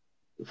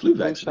flu Flu shot,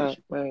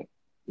 vaccination. right,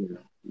 You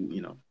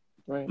you know,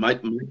 right. my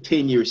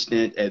 10-year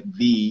stint at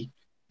the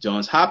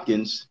Johns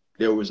Hopkins,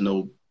 there was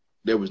no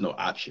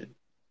option.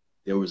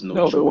 There was no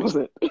No, there choice.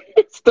 wasn't.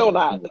 Still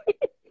not.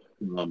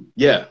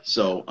 Yeah.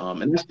 So,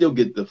 and I still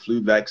get the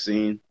flu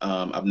vaccine.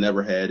 I've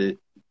never had it,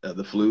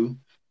 the flu.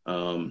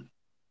 Um,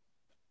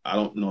 I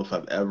don't know if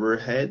I've ever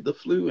had the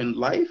flu in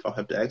life. I'll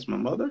have to ask my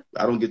mother.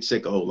 I don't get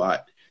sick a whole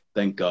lot,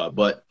 thank God.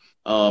 But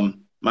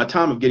my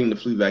time of getting the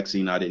flu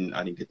vaccine, I didn't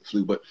get the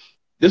flu. But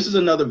this is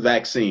another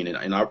vaccine,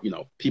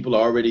 and people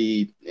are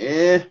already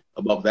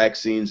about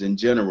vaccines in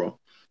general.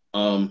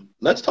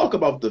 Let's talk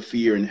about the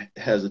fear and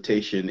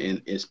hesitation,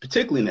 is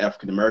particularly in the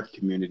African American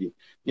community.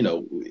 You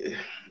know,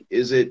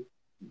 is it,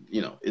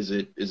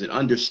 is it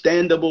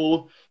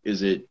understandable?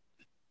 Is it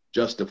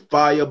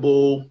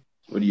justifiable?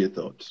 What are your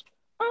thoughts?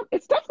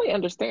 It's definitely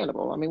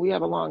understandable. I mean, we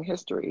have a long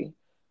history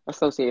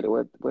associated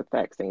with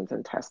vaccines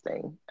and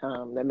testing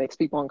that makes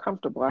people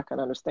uncomfortable. I can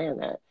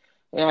understand that.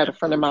 And I had a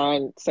friend of Absolutely.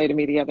 mine say to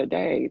me the other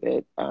day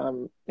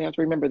that they have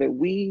to remember that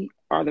we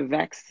are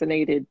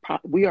the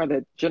we are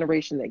the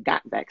generation that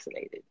got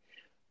vaccinated.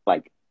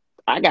 Like,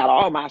 I got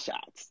all my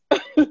shots,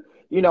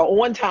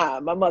 on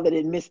time. My mother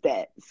didn't miss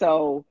that.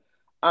 So,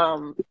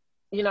 um,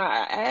 I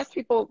ask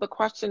people the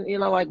question,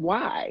 like,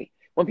 why?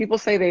 When people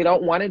say they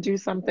don't want to do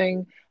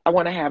something, I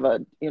want to have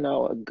a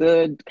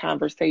good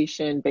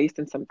conversation based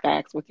in some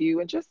facts with you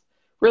and just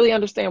really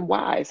understand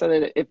why, so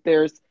that if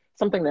there's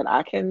something that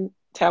I can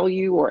tell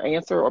you or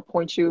answer or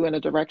point you in a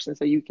direction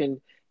so you can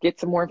get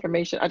some more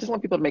information. I just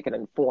want people to make an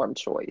informed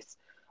choice.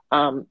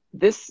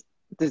 This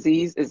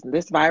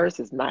this virus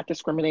is not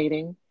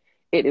discriminating.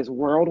 It is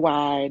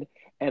worldwide,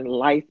 and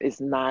life is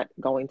not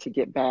going to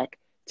get back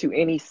to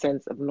any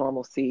sense of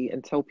normalcy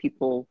until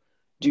people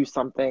do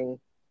something.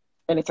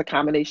 And it's a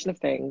combination of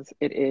things.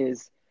 It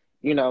is,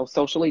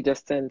 socially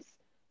distance,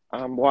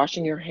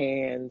 washing your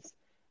hands,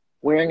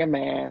 wearing a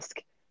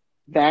mask,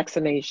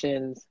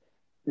 vaccinations,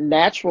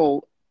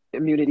 natural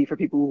immunity for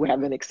people who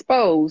have been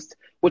exposed,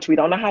 which we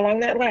don't know how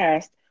long that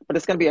lasts, but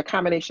it's going to be a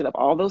combination of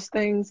all those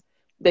things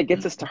that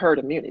gets us to herd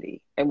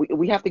immunity. And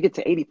we have to get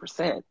to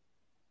 80%,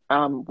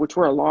 which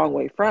we're a long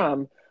way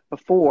from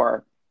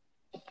before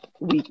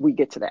we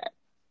get to that.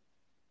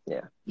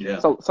 Yeah. Yeah.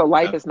 So Absolutely.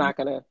 life is not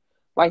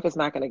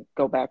gonna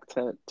go back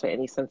to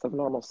any sense of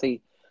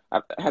normalcy.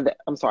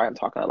 I'm sorry, I'm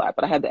talking a lot,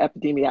 but I had the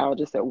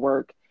epidemiologist at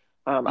work.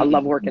 I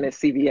love working at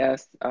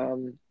CVS.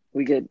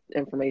 We get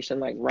information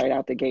like right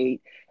out the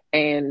gate.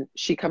 And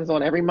she comes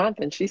on every month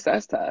and she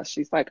says to us,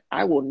 she's like,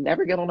 I will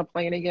never get on a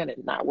plane again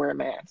and not wear a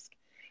mask.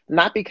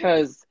 Not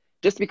because,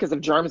 just because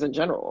of germs in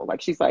general.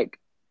 Like, she's like,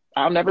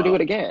 I'll never do it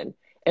Wow. again.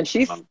 And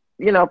she's,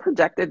 Wow.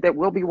 projected that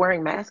we'll be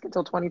wearing masks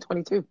until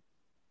 2022.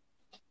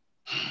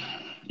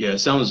 Yeah, it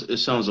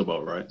sounds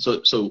about right.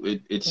 So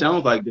it Yeah,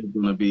 sounds like there's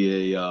going to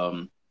be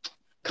a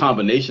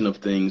combination of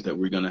things that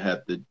we're going to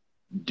have to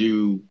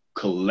do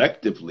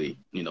collectively,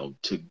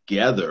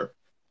 together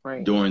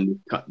right. during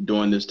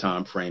this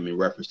time frame in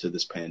reference to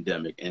this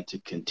pandemic, and to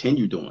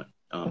continue doing.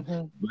 Hmm.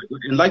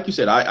 And like you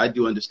said, I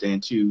do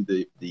understand too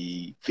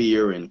the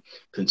fear and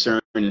concern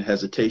and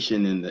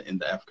hesitation in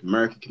the African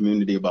American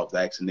community about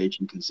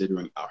vaccination,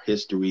 considering our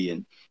history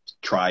and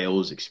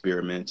trials,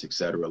 experiments, et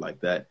cetera, like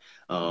that.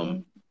 Hmm.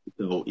 Um,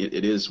 so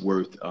it is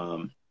worth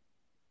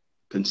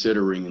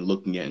considering and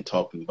looking at and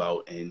talking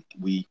about. And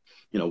we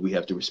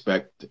have to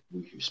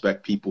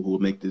respect people who will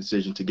make the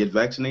decision to get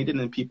vaccinated,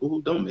 and people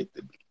who don't make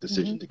the Hmm.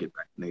 decision to get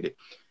vaccinated.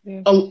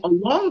 Yeah.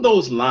 Along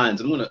those lines,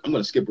 I'm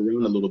gonna skip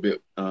around a little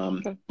bit,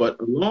 Okay. but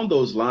along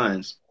those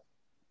lines,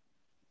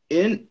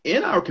 in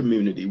our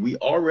community, we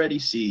already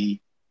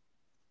see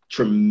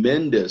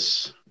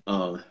tremendous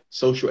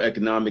social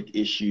economic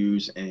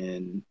issues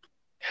and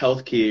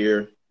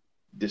healthcare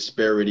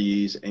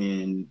disparities,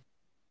 and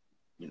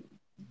you know,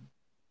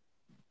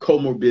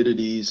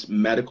 comorbidities,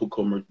 medical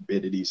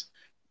comorbidities,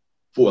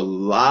 for a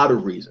lot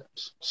of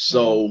reasons. Hmm.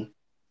 So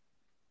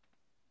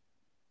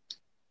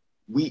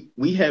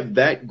we have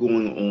that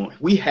going on.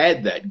 We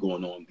had that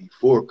going on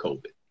before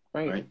COVID,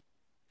 Right. right?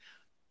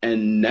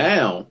 And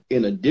now,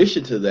 in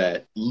addition to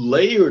that,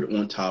 layered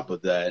on top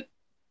of that,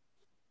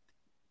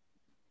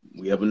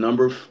 we have a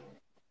number of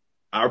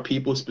our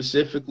people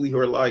specifically who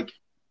are like,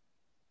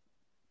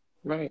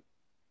 Right.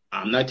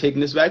 I'm not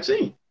taking this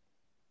vaccine.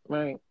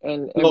 Right.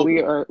 And So we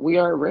are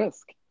at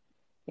risk.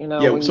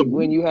 yeah, When so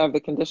you have the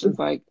conditions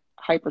like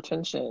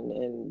hypertension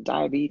and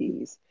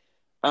diabetes,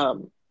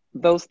 um,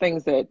 those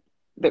things that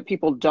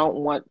people don't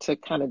want to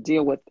kind of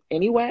deal with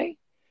anyway.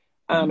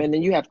 And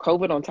then you have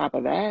COVID on top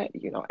of that,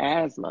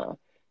 asthma,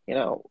 you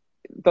know,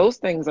 those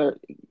things are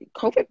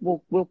COVID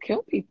will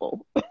kill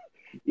people,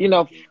 you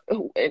know,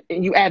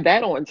 and you add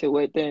that onto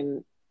it,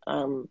 then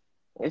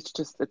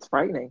it's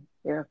frightening.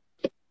 Yeah.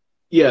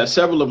 yeah,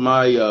 several of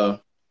my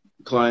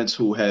clients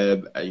who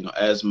have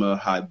asthma,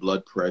 high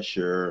blood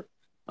pressure,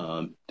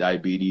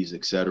 diabetes,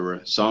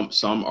 etc.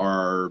 Some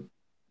are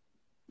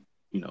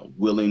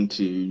willing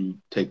to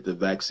take the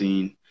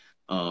vaccine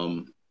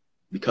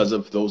because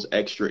of those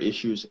extra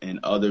issues, and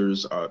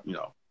others are,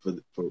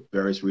 for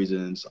various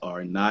reasons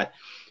are not.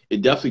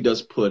 It definitely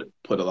does put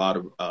a lot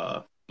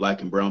of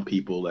Black and brown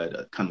people at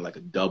a kind of like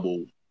a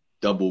double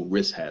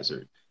risk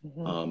hazard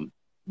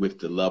with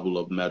the level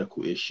of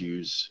medical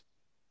issues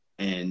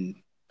and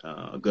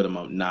a good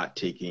amount not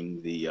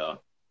taking the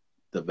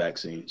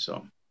vaccine.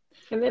 So.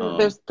 And then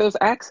there's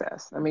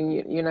access. I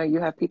mean, you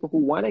have people who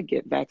want to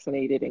get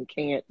vaccinated and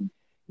can't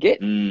get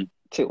to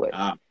it.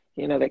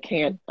 They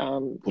can't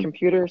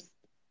computers.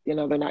 They're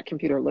not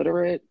computer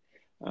literate.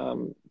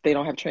 They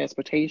don't have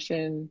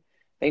transportation.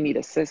 They need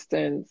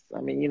assistance. I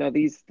mean,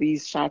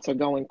 these shots are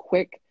going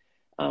quick.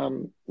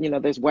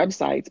 There's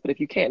websites, but if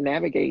you can't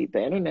navigate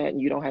the internet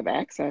and you don't have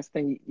access,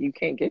 then you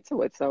can't get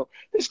to it. So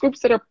there's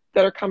groups that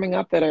are coming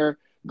up that are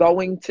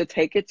going to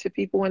take it to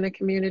people in the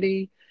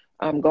community,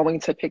 going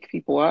to pick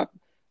people up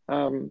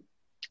and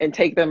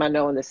take them. I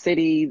know in the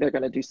city, they're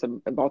going to do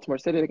some, in Baltimore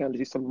City, they're going to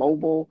do some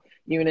mobile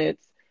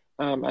units.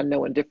 I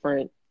know in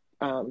different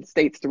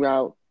states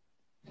throughout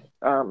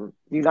the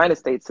United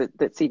States that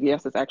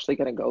CVS is actually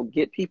going to go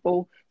get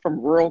people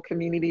from rural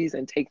communities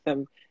and take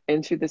them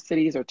into the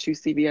cities or to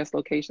CVS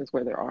locations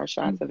where there are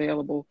shots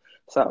available.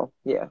 So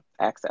yeah,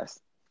 access.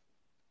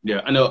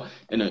 Yeah, I know.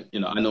 And,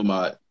 I know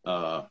my,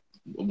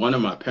 one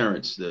of my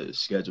parents is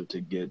scheduled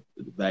to get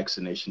the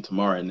vaccination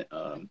tomorrow, and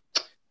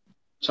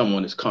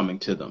someone is coming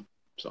to them.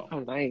 So. Oh,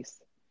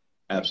 nice.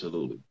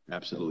 Absolutely.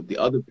 The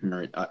other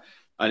parent, I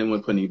didn't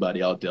want to put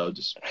anybody out there. I'll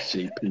just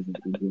say people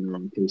in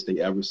general in case they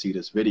ever see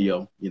this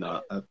video.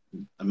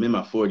 I'm in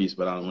my 40s,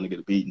 but I don't want to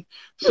get beaten.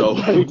 So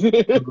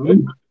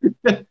the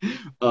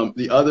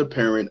other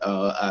parent,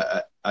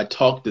 I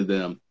talked to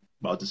them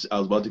about this. I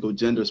was about to go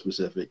gender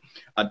specific.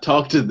 I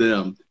talked to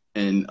them,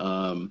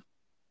 and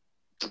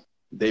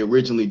they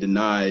originally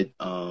denied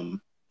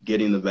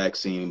getting the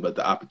vaccine, but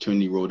the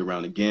opportunity rolled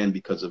around again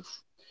because of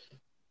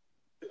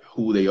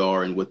who they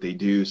are and what they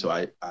do. So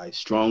I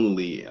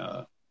strongly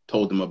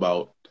told them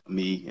about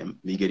me and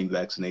me getting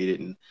vaccinated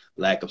and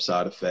lack of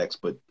side effects,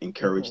 but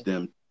encouraged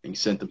them and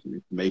sent them some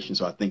information.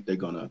 So I think they're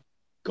going to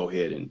go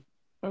ahead and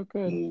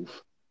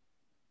move.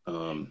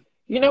 I'm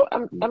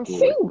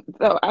seeing,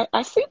 though,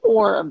 I see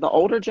more of the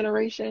older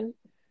generation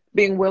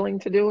being willing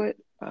to do it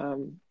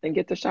and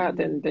get the shot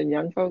than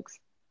young folks.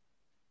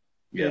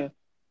 Yeah.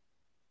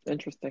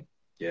 Interesting.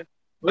 Yeah.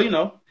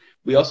 Well,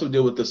 we also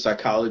deal with the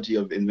psychology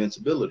of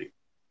invincibility.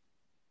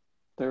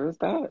 There is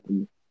that.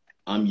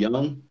 I'm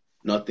young.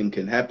 Nothing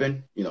can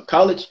happen.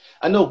 College.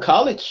 I know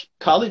college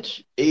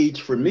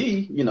age for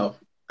me,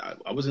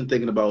 I wasn't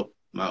thinking about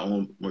my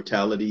own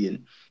mortality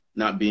and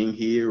not being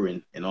here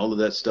and all of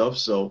that stuff.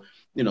 So,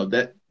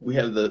 that we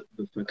have the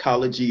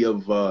psychology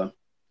of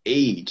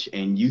age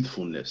and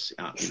youthfulness.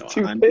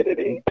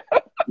 Stupidity.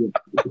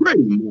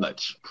 Pretty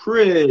much.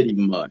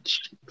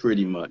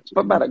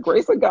 But by the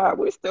grace of God,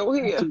 we're still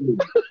here.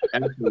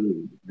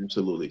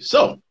 Absolutely.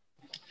 So,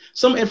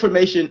 some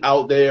information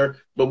out there,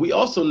 but we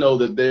also know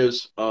that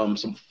there's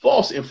some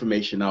false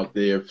information out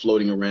there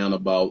floating around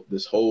about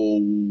this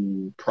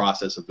whole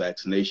process of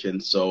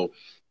vaccination. So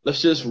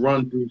let's just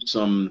run through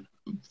some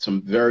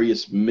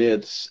various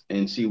myths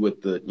and see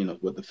what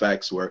the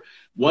facts were.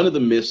 One of the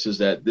myths is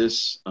that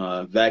this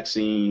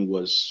vaccine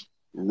was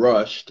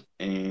rushed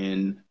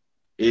and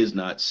is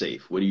not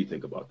safe. What do you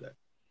think about that?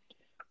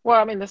 Well,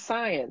 I mean, the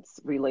science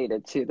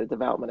related to the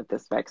development of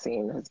this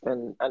vaccine has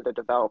been under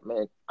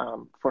development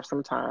for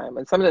some time.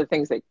 And some of the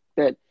things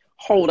that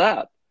hold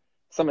up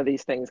some of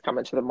these things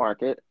coming to the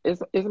market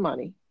is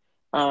money,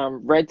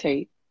 red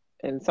tape,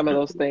 and some of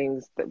those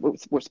things that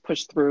was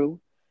pushed through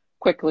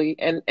quickly.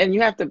 And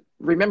you have to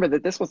remember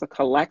that this was a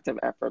collective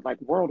effort, like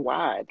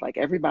worldwide. Like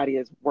everybody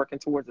is working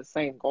towards the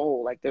same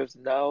goal. Like there's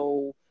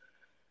no,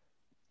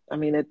 I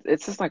mean,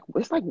 it's just like,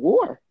 it's like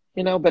war,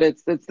 but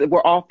it's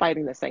we're all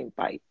fighting the same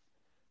fight.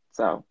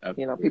 So,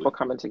 Absolutely. People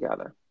coming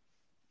together.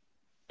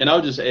 And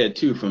I'll just add,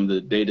 too, from the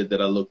data that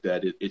I looked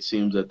at, it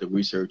seems that the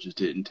researchers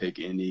didn't take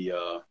any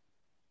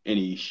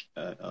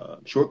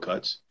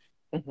shortcuts,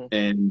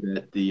 and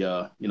that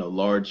the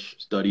large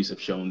studies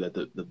have shown that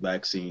the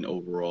vaccine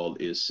overall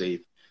is safe.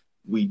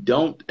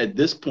 At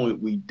this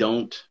point, we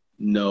don't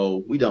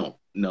know,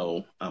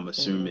 I'm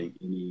assuming,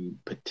 any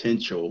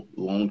potential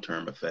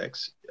long-term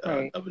effects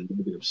of a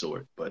negative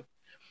sort. But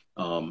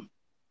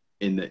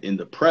in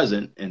the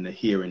present and the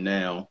here and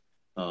now,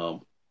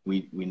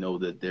 we know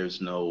that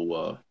there's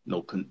no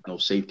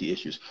safety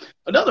issues.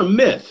 Another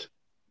myth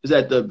is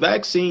that the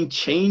vaccine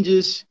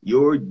changes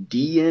your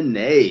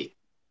DNA.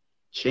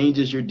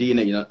 Changes your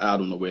DNA. I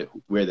don't know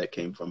where that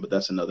came from, but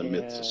that's another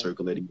myth that's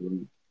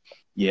circulating.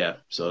 Yeah.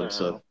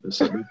 So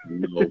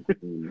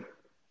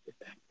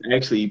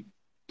actually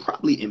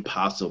probably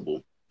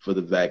impossible for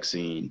the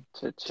vaccine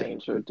to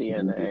change your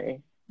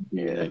DNA.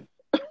 Yeah.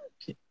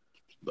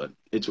 But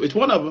it's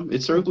one of them.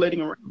 It's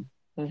circulating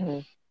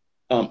around.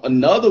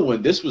 Another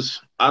one,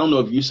 I don't know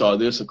if you saw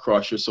this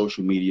across your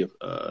social media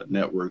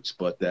networks,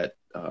 but that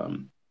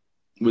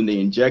when they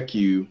inject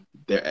you,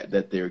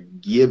 that they're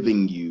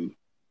giving you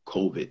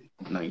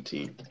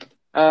COVID-19?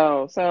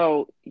 Oh,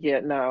 so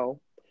yeah, no.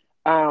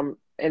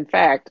 In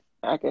fact,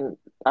 I can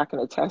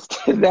attest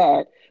to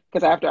that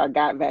because after I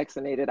got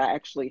vaccinated, I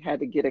actually had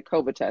to get a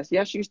COVID test.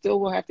 Yes, you still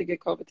will have to get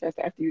COVID test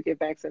after you get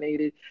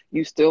vaccinated.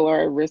 You still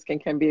are at risk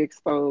and can be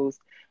exposed.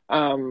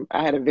 I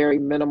had a very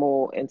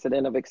minimal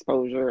incident of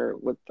exposure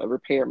with a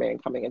repairman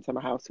coming into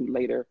my house who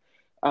later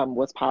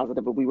was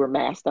positive, but we were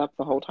masked up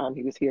the whole time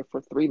he was here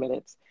for 3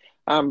 minutes.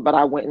 But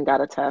I went and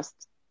got a test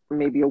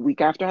maybe a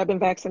week after I'd been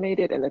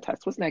vaccinated, and the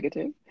test was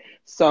negative.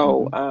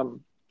 So Hmm.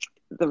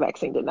 the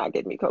vaccine did not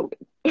get me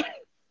COVID.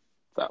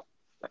 So,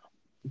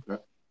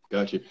 Okay.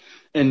 Gotcha.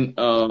 And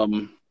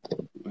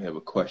we have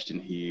a question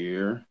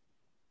here.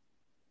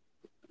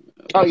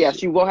 oh Let's yes,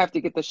 see. you will have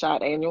to get the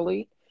shot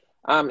annually,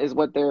 is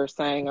what they're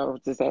saying. Or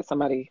is that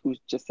somebody who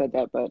just said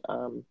that? But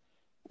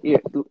yeah,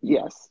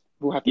 yes,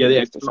 we'll have to Yeah, get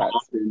they asked booster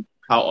shots.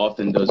 how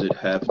often does it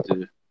have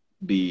to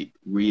be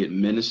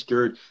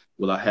re-administered?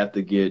 Will I have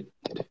to get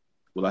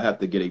will I have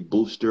to get a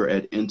booster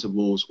at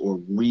intervals or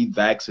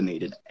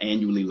revaccinated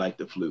annually like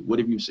the flu? What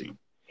have you seen?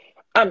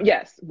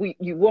 Yes, we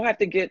you will have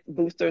to get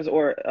boosters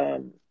or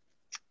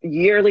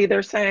yearly.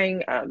 They're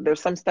saying there's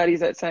some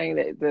studies that saying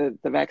that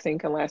the vaccine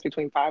can last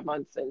between 5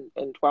 months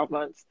and 12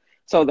 months,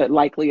 so that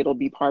likely it'll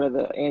be part of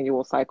the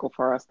annual cycle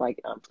for us, like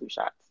flu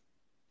shots.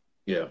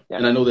 Yeah. Yeah,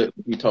 And I know that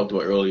we talked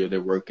about earlier,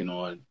 they're working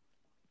on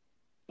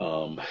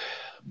um,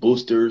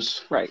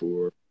 boosters right.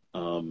 for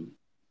um,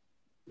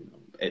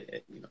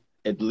 you know,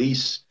 at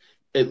least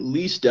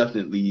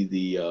definitely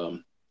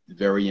the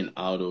variant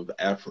out of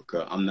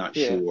Africa. I'm not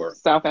Yeah, sure.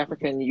 South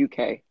Africa and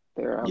UK.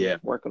 They're Yeah,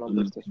 working on I'm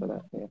not boosters for sure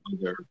that. about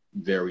Yeah. other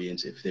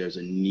variants if there's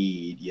a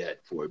need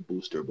yet for a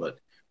booster, but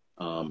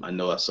I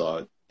know I saw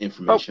But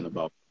information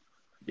about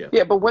yeah.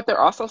 yeah, but what they're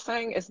also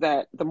saying is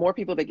that the more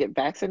people that get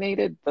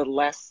vaccinated, the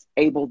less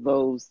able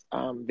those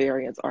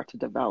variants are to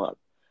develop.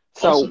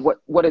 So Awesome.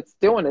 what it's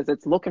doing is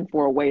it's looking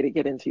for a way to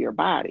get into your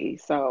body.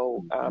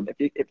 So Mhm.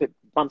 if it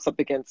bumps up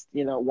against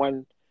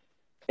one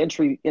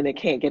entry and it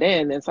can't get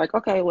in, it's like,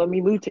 okay, let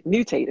me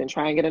mutate and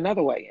try and get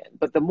another way in.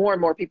 But the more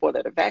and more people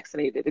that are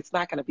vaccinated, it's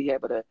not going to be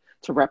able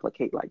to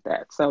replicate like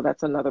that. So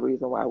that's another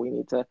reason why we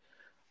need to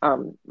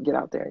get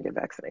out there and get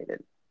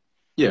vaccinated.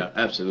 Yeah,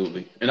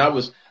 absolutely. And I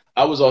was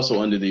also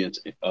under the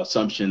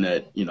assumption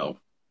that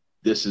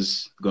this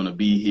is going to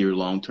be here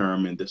long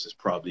term, and this is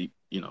probably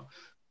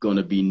going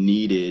to be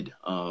needed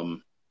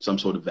some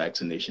sort of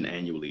vaccination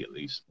annually at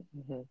least.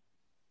 Hmm.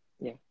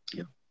 Yeah.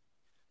 Yeah.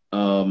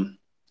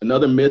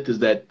 Another myth is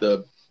that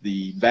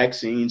the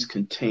vaccines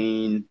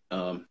contain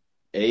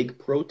egg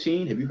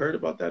protein. Have you heard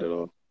about that at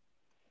all?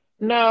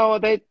 No,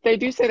 they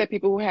do say that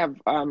people who have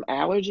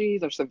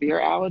allergies or severe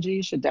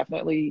allergies should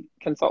definitely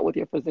consult with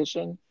your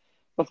physician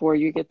before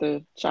you get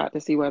the shot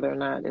to see whether or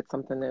not it's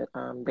something that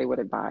they would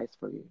advise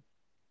for you.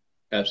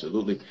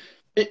 Absolutely.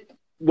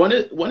 One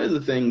of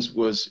the things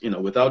was,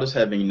 without us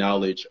having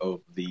knowledge of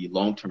the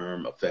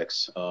long-term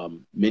effects,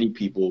 many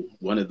people,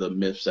 one of the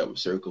myths that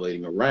was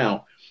circulating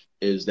around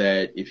is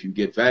that if you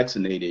get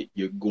vaccinated,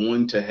 you're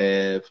going to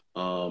have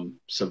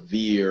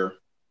severe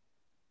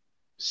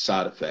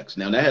side effects.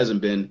 Now, that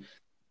hasn't been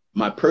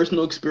my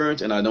personal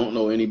experience, and I don't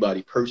know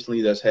anybody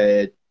personally that's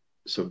had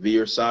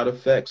severe side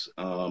effects.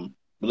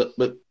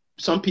 But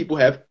some people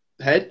have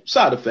had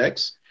side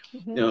effects.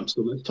 Hmm.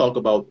 So let's talk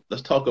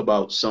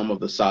about some of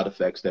the side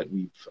effects that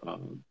we've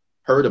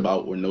heard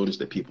about or noticed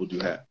that people do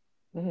have.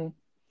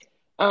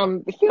 Hmm.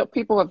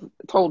 People have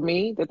told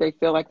me that they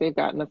feel like they've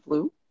gotten the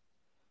flu.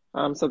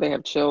 So they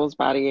have chills,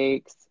 body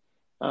aches,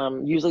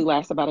 usually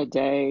lasts about a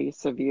day,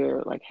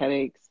 severe like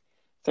headaches.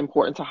 It's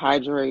important to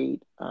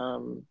hydrate.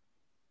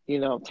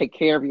 Take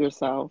care of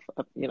yourself.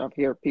 I've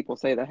heard people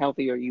say the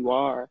healthier you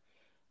are,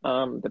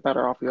 the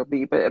better off you'll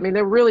be. But I mean,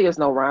 there really is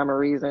no rhyme or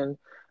reason.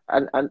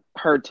 I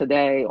heard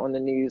today on the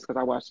news, because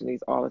I watch the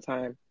news all the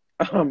time,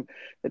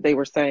 that they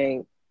were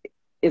saying,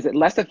 is it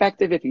less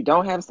effective if you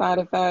don't have side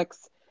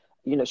effects?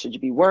 Should you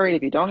be worried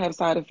if you don't have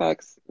side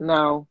effects?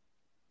 No.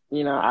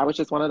 I was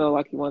just one of the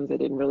lucky ones that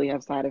didn't really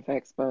have side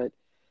effects, but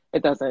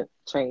it doesn't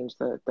change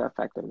the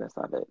effectiveness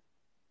of it.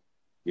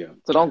 Yeah,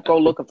 So don't go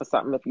looking for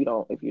something if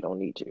you don't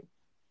need to.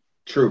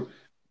 true.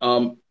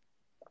 Um,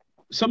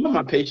 some of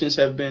my patients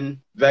have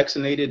been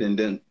vaccinated, and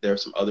then there are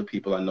some other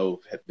people I know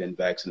have been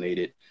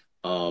vaccinated.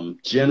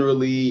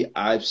 Generally,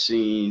 I've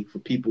seen for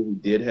people who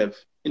did have,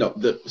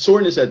 the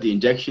soreness at the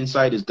injection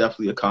site is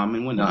definitely a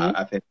common one. Hmm.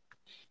 I've had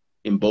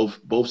in both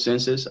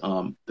senses.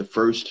 The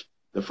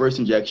first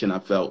injection, I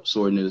felt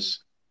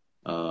soreness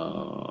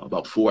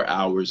about 4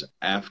 hours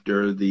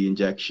after the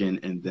injection,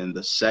 and then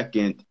the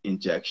second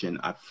injection,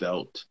 I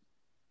felt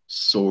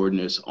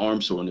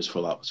arm soreness for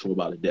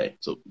about a day.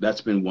 So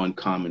that's been one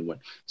common one.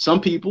 Some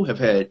people have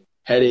had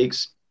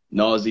headaches,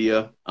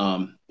 nausea,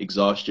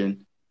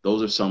 exhaustion.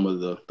 Those are some of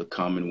the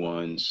common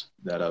ones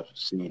that I've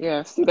seen.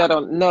 Yeah, see that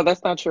on, no,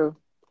 that's not true.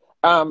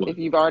 Well, If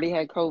you've already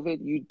had COVID,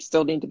 you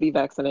still need to be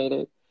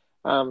vaccinated.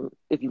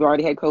 If you've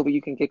already had COVID,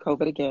 you can get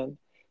COVID again.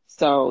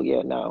 So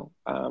yeah, no,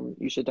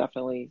 you should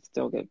definitely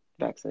still get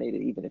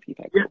vaccinated even if you've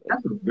had Yeah, COVID.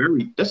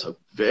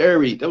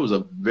 that was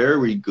a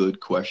very good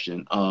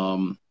question.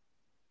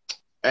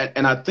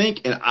 And I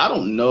think, and I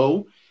don't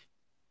know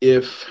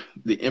if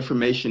the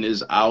information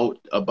is out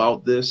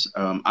about this.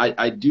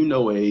 I do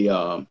know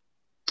an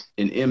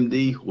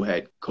MD who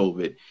had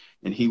COVID,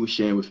 and he was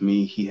sharing with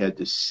me he had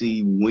to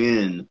see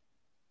when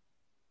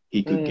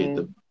he could get Mm,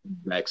 the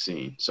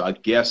vaccine. So I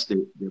guess there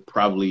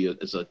probably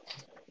is a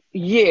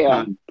yeah,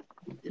 time.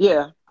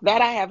 yeah,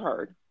 that I have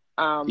heard.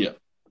 Yeah.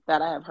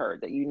 That I have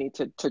heard that you need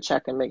to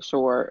check and make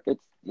sure it's,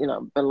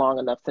 been long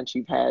enough since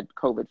you've had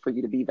COVID for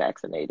you to be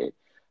vaccinated.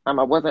 I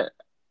wasn't,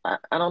 I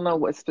don't know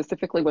what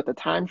the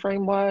time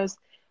frame was.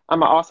 I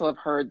also have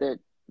heard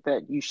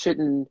that you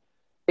shouldn't,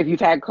 if you've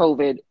had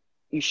COVID,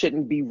 you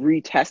shouldn't be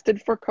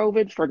retested for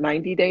COVID for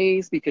 90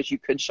 days because you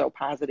could show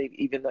positive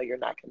even though you're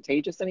not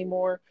contagious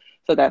anymore.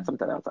 So that's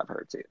something else I've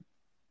heard too.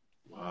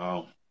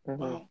 Wow. Hmm.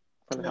 Wow.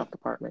 From the Yeah. health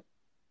department.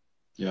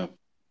 Yeah.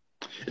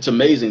 It's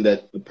amazing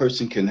that the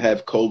person can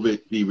have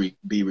COVID,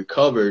 be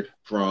recovered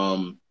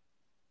from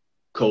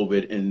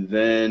COVID, and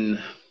then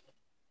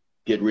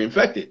get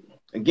reinfected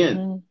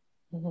again.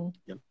 Hmm. Hmm.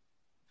 Yeah.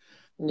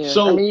 Yeah, I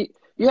So mean,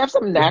 you have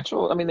some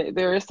natural, I mean,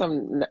 there is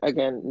some,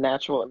 again,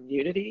 natural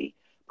immunity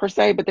per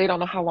se, but they don't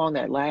know how long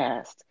that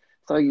lasts.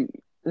 So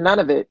none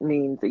of it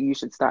means that you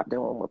should stop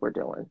doing what we're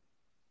doing.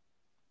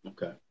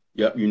 okay.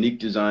 Yep. Unique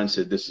Design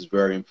said this is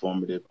very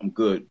informative. I'm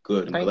good.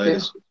 Good. I'm Thank glad you.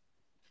 it's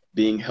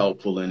being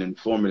helpful and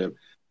informative.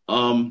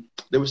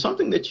 There was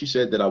something that you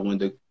said that I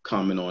wanted to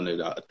comment on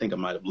it. I think I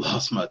might have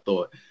lost my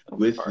thought I'm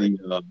with sorry.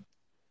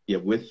 yeah,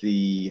 with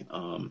the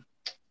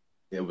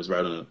yeah, it was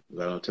right on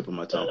the tip of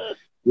my tongue.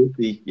 With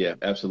the yeah,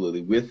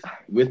 absolutely. With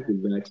the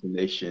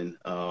vaccination,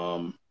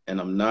 and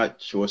I'm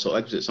not sure. So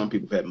like I said, some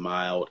people have had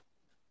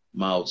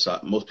mild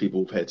side. Most people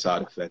who've had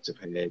side effects have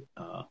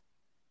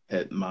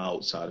had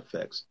mild side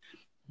effects.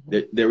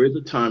 There is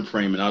a time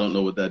frame, and I don't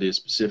know what that is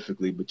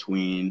specifically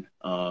between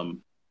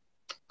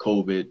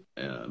COVID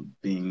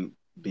being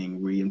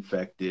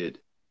reinfected.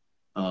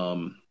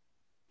 Um,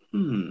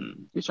 hmm.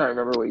 You trying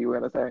to remember what you were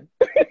going to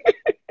say?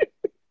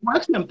 Well,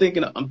 actually,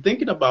 I'm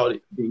thinking about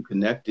it being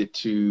connected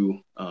to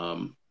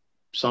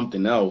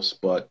something else,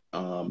 but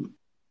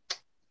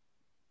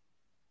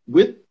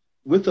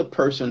with a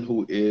person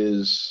who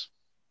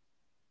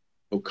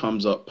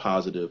comes up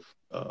positive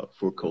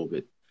for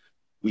COVID,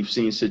 we've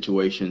seen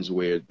situations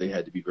where they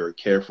had to be very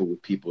careful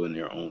with people in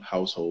their own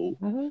household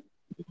Hmm.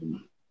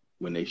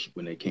 when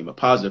they came up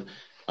positive.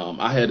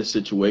 I had a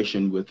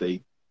situation with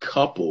a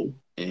couple,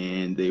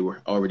 and they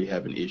were already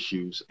having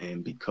issues,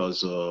 and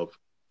because of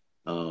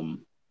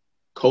um,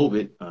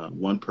 COVID,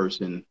 one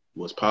person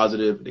was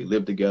positive. They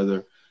lived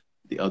together.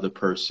 The other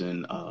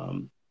person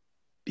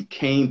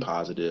became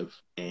positive,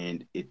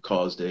 and it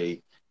caused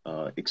a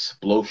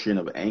explosion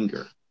of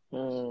anger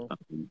Mm,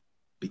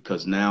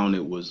 because now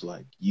it was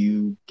like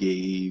you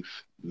gave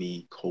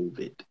me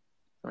COVID.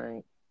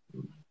 right.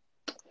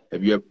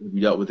 Have you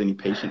dealt with any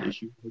patient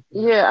issues like that?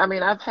 Yeah, I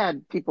mean, I've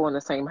had people in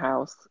the same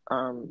house,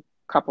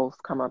 couples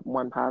come up,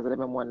 one positive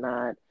and one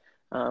not.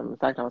 In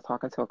fact, I was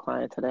talking to a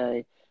client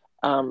today.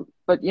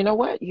 But you know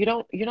what? You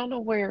don't know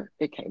where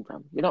it came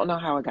from. You don't know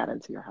how it got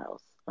into your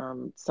house.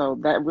 So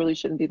that really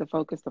shouldn't be the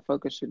focus. The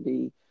focus should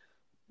be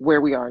where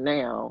we are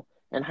now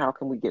and how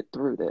can we get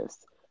through this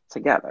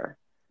together.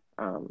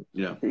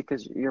 Yeah,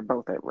 Because you're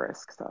both at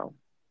risk. So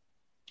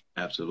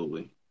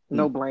absolutely. Hmm.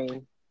 no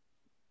blame.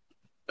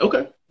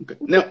 Okay. Okay.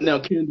 Now,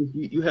 Candace,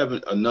 you have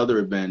another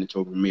advantage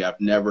over me. I've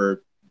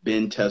never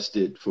been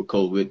tested for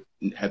COVID.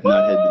 Have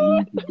not had the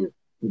need to What? be.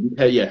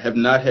 Yeah, have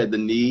not had the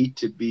need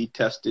to be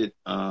tested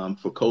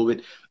for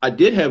COVID. I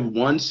did have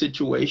one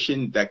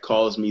situation that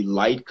caused me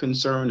light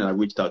concern, and I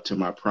reached out to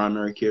my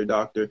primary care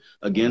doctor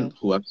Hmm. again,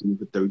 who I've seen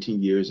for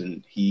 13 years,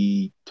 and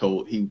he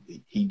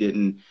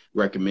didn't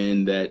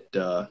recommend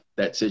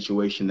that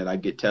situation that I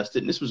get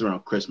tested. And this was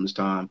around Christmas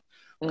time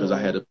because Mm, I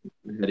had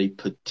a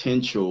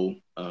potential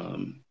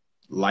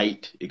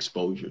light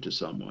exposure to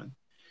someone.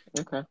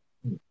 okay.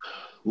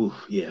 Ooh,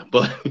 yeah,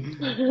 but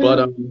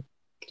but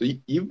so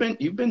you've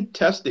been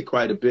tested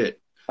quite a bit.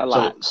 A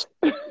lot.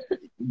 So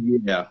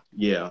yeah,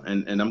 yeah,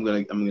 and I'm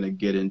gonna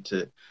get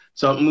into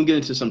I'm gonna get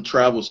into some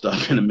travel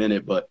stuff in a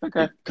minute, but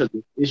Okay. because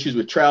issues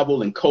with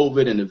travel and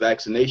COVID and the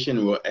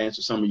vaccination, we'll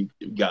answer some of you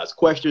guys'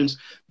 questions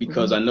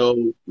because Hmm. I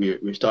know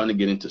we're starting to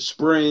get into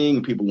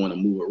spring. People want to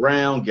move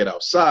around, get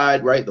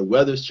outside, right? The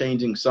weather's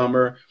changing,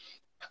 summer.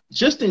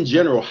 Just in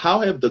general, how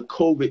have the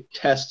COVID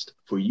tests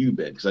for you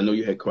been? Because I know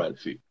you had quite a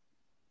few.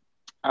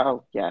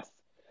 Oh, yes.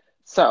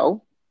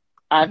 So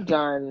I've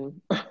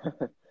done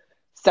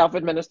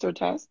self-administered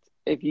tests.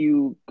 If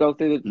you go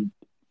through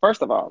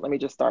first of all, let me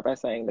just start by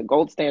saying the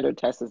gold standard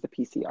test is the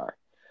PCR.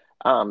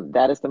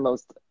 That is the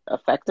most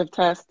effective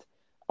test,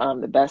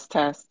 the best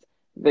test.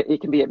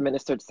 It can be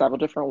administered several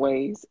different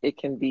ways. It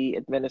can be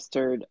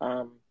administered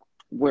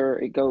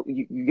where you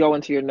go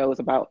into your nose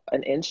about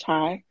an inch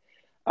high,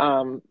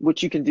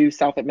 which you can do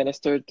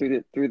self-administered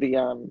through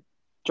the.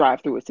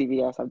 drive through a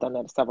CVS. I've done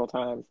that several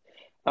times.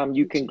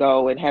 You It's can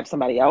go and have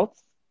somebody else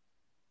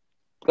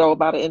go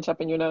about an inch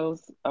up in your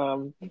nose.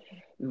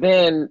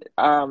 Then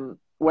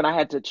when I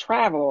had to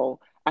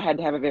travel, I had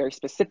to have a very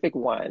specific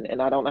one,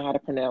 and I don't know how to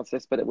pronounce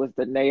this, but it was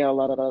the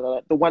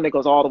nail, the one that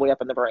goes all the way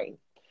up in the brain.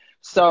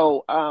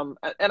 So, and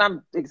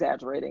I'm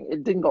exaggerating.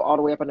 It didn't go all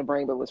the way up in the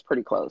brain, but it was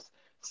pretty close.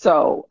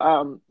 So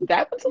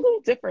that one's a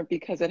little different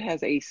because it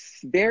has a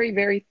very,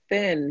 very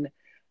thin,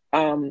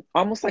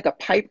 almost like a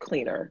pipe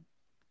cleaner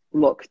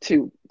look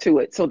to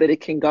it, so that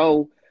it can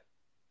go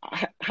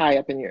high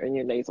up in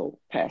your nasal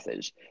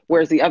passage,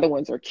 whereas the other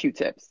ones are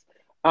Q-tips.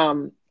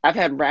 I've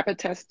had rapid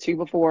tests too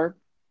before.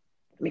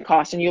 Let me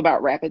caution you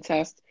about rapid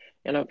tests.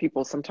 You know,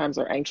 people sometimes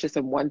are anxious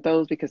and want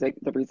those because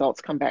the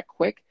results come back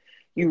quick.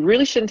 You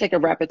really shouldn't take a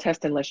rapid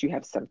test unless you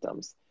have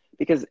symptoms,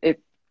 because if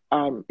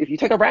you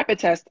take a rapid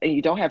test and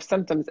you don't have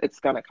symptoms, it's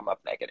going to come up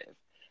negative,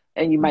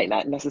 and you might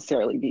not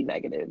necessarily be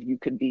negative. You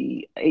could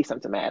be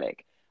asymptomatic.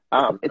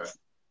 Um, okay. it's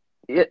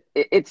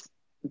it's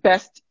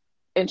best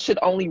and should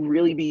only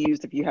really be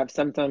used if you have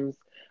symptoms.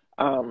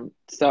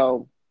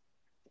 So,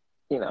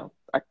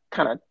 I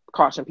kind of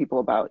caution people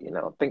about,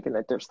 thinking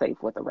that they're safe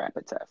with a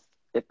rapid test.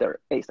 If they're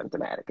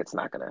asymptomatic, it's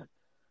not gonna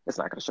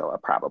show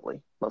up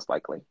probably, most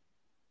likely.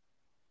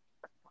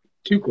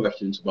 Two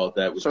questions about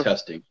that with Sure.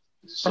 testing.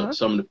 So Uh-huh.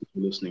 some of the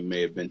people listening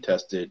may have been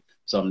tested,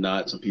 some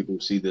not. Some people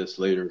who see this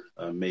later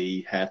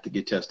may have to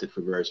get tested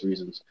for various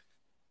reasons.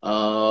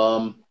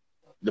 Um,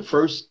 the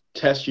first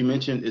test you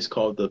mentioned is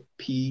called the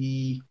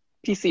P.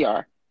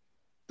 PCR.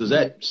 Does Hmm.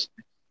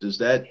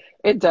 that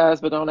It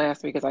does, but don't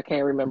ask me because I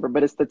can't remember.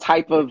 But it's the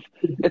type of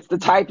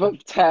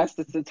test.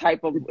 It's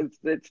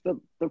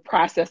the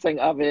processing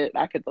of it.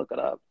 I could look it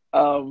up.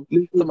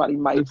 Somebody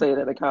might say it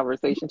in a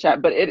conversation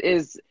chat, but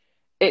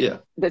yeah.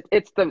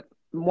 it's the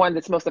one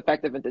that's most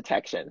effective in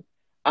detection.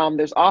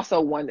 There's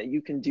also one that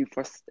you can do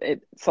for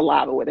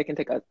saliva, where they can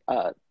take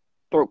a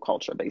throat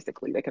culture.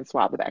 Basically, they can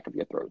swab the back of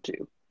your throat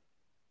too.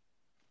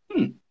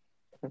 Hmm.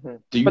 Hmm.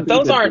 Do you But think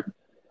those that? aren't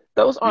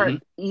those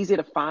aren't Mhm. easy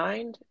to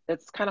find.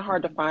 It's kind of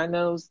hard to find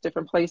those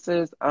different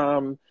places.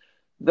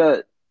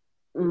 The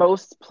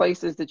most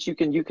places that you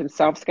can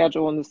self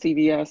schedule on the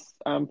CVS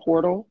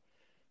portal,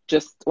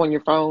 just on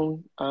your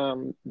phone.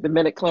 The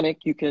Minute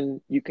Clinic, you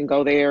can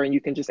go there and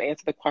you can just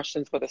answer the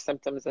questions for the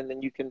symptoms, and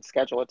then you can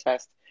schedule a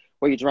test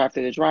where you drive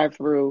through the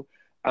drive-through.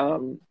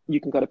 You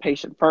can go to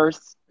Patient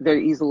First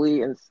very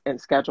easily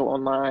and schedule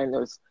online.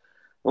 There's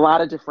a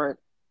lot of different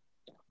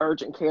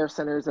urgent care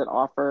centers that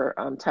offer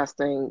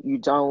testing. You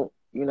don't,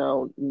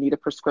 need a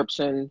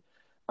prescription.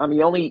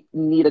 You only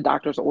need a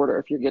doctor's order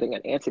if you're getting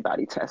an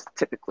antibody test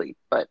typically,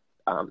 but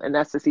and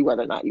that's to see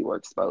whether or not you were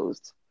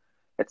exposed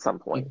at some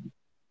point.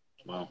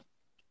 Wow.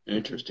 Hmm.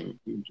 Interesting.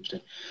 Interesting.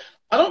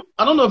 I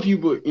don't know if you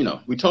would,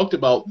 we talked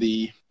about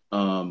the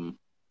um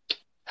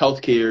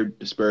healthcare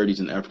disparities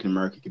in the African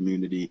American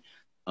community,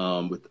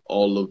 with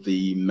all of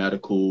the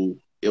medical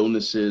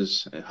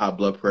illnesses, high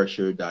blood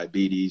pressure,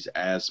 diabetes,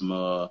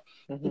 asthma,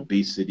 Hmm.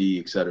 obesity,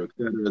 et cetera,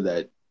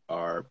 that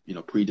are,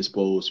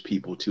 predispose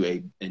people to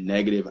a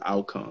negative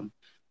outcome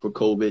for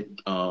COVID,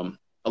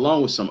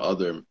 along with some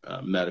other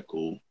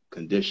medical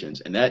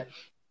conditions. And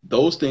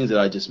those things that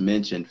I just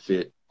mentioned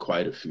fit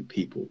quite a few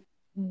people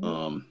Hmm.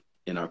 um,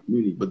 in our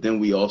community. But then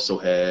we also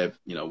have,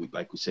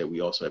 like we said,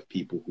 we also have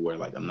people who are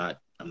like, I'm not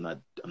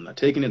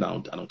taking it. I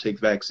don't take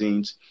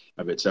vaccines.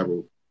 I've had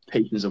several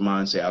patients of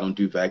mine say, I don't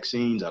do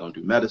vaccines. I don't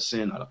do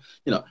medicine. I don't,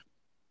 you know,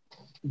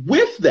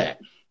 with that,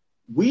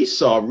 we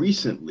saw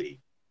recently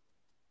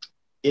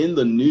in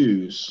the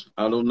news,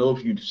 I don't know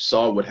if you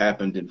saw what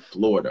happened in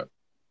Florida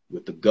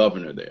with the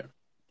governor there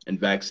and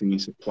vaccine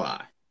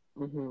supply.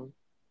 Hmm.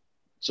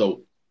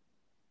 So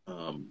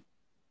um,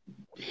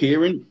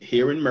 here in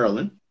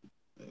Maryland,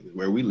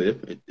 where we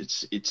live,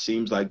 it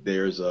seems like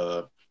there's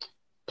a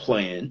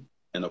plan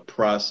and a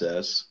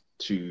process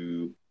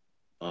to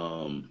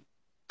um,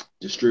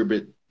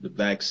 distribute the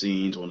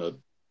vaccines on a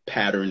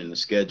pattern and a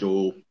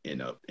schedule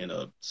in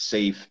a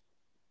safe,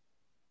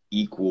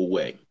 equal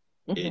way.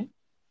 Hmm. It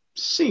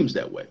seems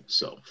that way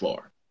so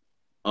far.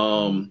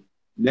 Hmm.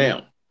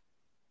 Now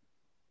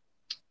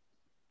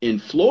in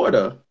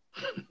Florida,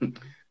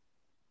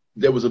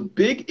 there was a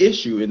big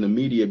issue in the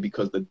media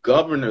because the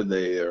governor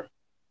there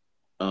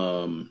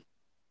um,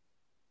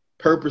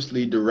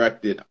 purposely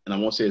directed, and I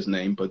won't say his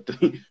name, but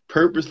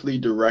purposely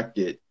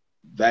directed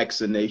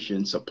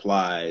vaccination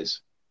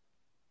supplies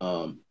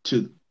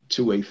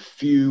to a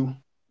few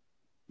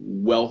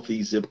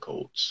wealthy zip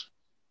codes,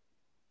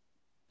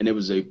 and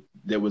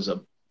there was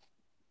a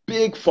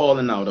big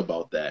falling out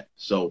about that.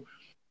 So,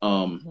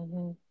 um,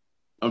 Hmm.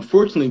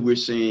 unfortunately, we're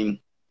seeing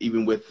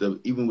even with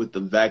the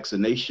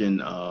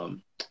vaccination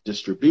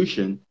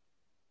distribution,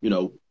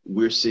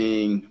 we're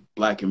seeing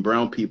Black and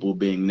brown people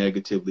being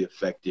negatively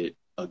affected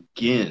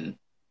again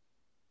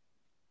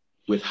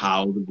with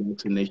how the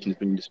vaccination is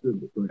being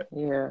distributed. Correct.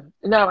 Yeah.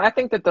 No, I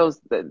think that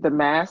the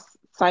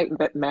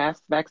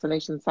mass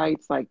vaccination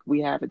sites like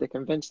we have at the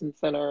convention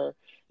center,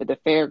 at the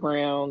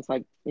fairgrounds,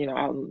 like,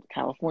 out in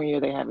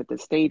California, they have at the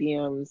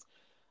stadiums.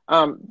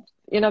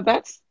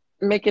 That's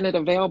making it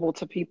available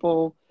to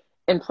people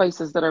in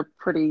places that are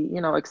pretty,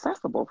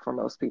 accessible for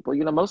most people.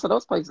 Most of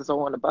those places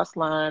are on the bus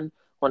line,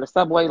 on the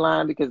subway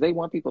line, because they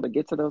want people to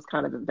get to those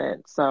kind of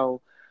events.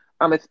 So,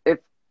 if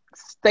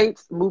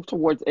states move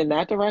towards in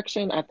that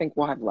direction, I think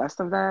we'll have less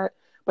of that.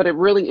 But it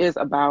really is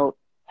about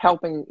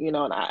helping,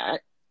 and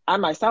I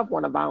myself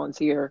want to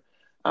volunteer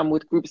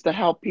with groups to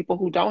help people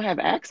who don't have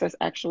access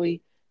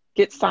actually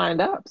get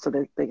signed up so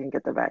that they can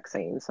get the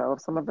vaccine. So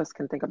if some of us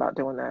can think about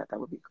doing that, that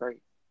would be great.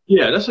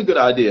 Yeah, that's a good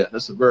idea.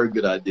 That's a very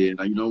good idea.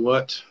 Now, you know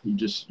what? You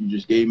just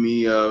gave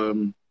me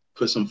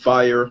put some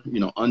fire,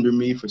 under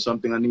me for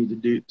something I need to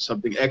do,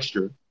 something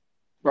extra.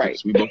 Right.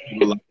 Because we both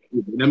have a lot.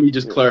 Let me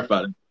just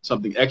clarify that.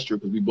 Something extra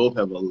because we both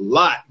have a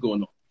lot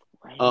going on.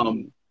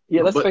 Right.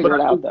 Yeah, let's figure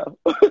it out though.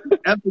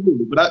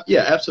 Absolutely, but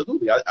yeah,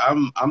 absolutely.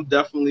 I'm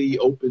definitely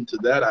open to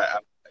that.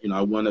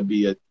 I want to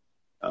be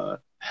a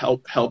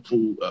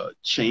helpful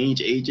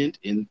change agent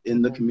in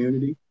the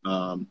community,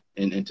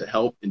 and to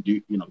help and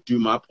do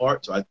my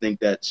part. So I think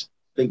that's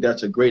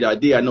a great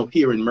idea. I know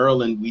here in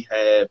Maryland we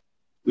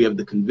have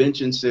the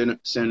convention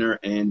center,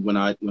 and when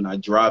I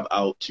drive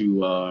out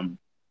to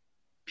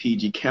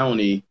PG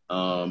County,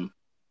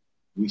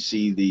 we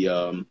see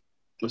the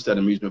what's that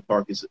amusement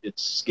park? It's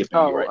skipping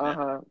me Oh, right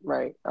now.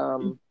 right.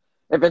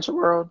 Adventure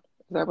World,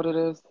 is that what it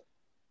is?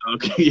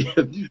 Okay,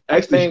 I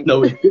actually, think.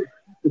 no,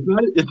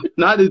 it's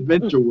not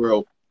Adventure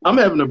World. I'm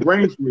having a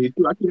brain freeze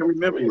too. I can't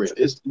remember it.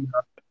 It's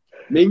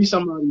maybe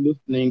somebody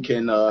listening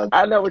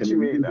I know what can you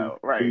mean remember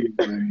though, right.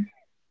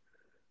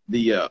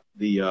 the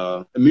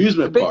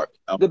amusement park.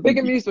 The big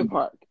amusement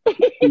park. Yeah,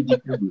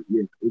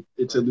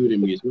 it's Right.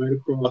 eluding me. It's right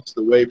across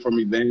the way from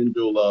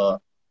Evangel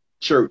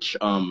Church.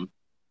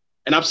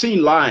 And I've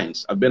seen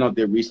lines. I've been out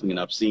there recently, and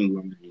I've seen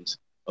lines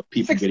of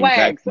people Six getting Flags.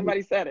 vaccinated.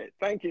 Somebody said it.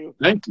 Thank you.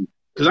 Thank you,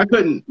 because I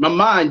couldn't. My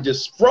mind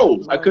just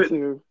froze. I Mine couldn't.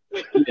 too.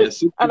 Yeah,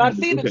 Six And I Flags.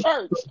 see the Okay.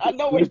 church. I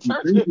know where the Thank you.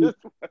 church Thank you. is.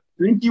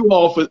 Thank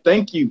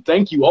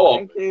you all.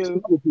 Thank you.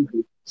 Several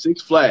people.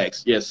 Six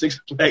Flags. Yeah, Six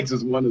Flags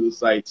is one of the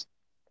sites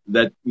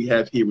that we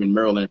have here in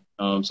Maryland.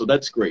 So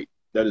that's great.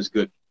 That is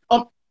good.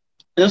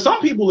 And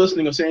some people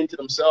listening are saying to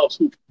themselves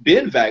who've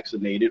been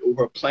vaccinated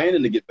or are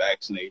planning to get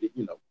vaccinated,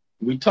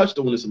 we touched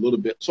on this a little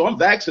bit. So I'm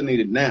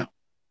vaccinated now,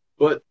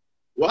 but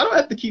why do I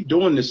have to keep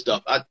doing this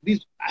stuff? I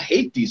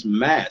hate these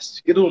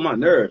masks. Get on my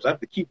nerves. I have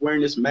to keep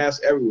wearing this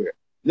mask everywhere.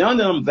 Now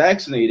that I'm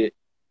vaccinated,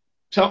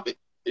 tell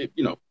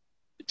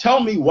tell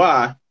me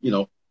why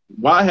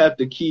I have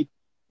to keep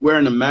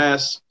wearing a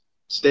mask,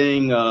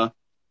 staying Mm.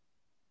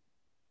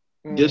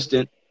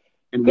 distant,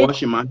 and Good,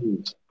 washing my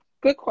hands.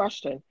 good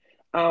question.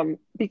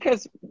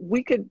 Because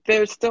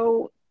there's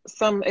still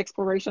some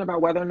exploration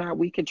about whether or not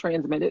we could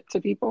transmit it to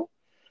people.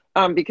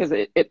 Because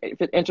if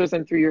it enters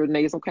in through your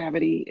nasal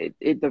cavity,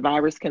 the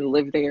virus can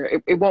live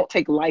there. It won't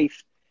take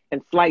life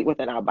and flight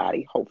within our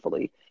body,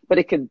 hopefully, but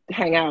it could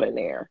hang out in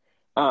there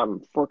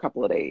for a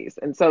couple of days.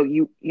 And so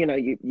you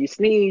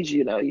sneeze,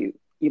 you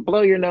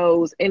blow your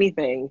nose,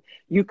 anything,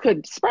 you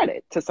could spread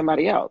it to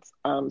somebody else.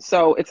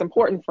 So it's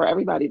important for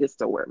everybody to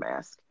still wear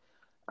masks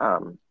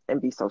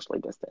and be socially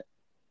distant.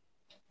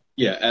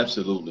 Yeah,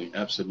 absolutely,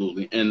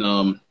 absolutely.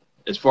 And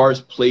as far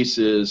as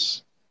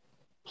places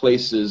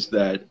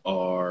that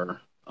are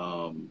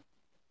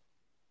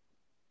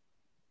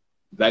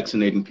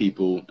vaccinating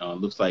people,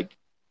 looks like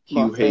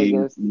Hugh Las Hayes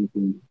Vegas.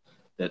 mentioned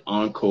that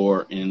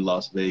Encore in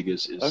Las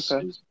Vegas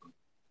Okay. is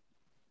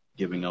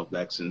giving out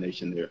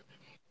vaccination there.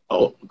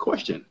 Oh,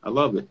 question. I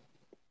love it.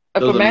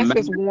 If a Does a mask mask?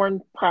 is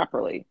worn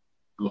properly,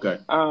 Okay.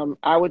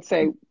 I would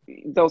say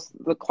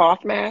the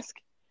cloth mask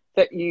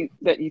that you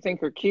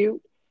think are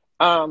cute,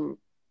 um,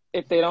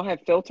 if they don't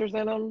have filters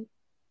in them,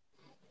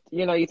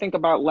 you think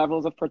about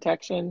levels of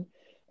protection.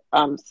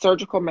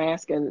 Surgical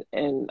mask and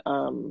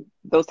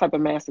those type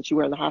of masks that you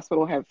wear in the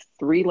hospital have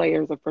 3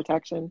 layers of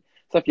protection.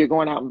 So if you're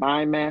going out and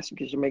buying masks,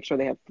 you should make sure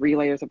they have 3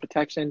 layers of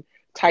protection,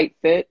 tight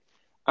fit.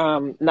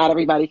 Not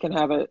everybody can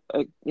have a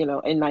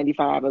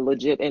N95, a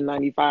legit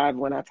N95.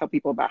 When I tell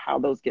people about how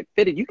those get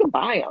fitted, you can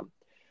buy them,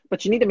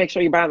 but you need to make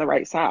sure you're buying the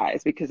right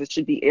size because it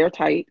should be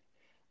airtight.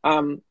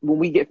 When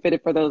we get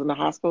fitted for those in the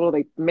hospital,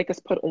 they make us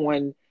put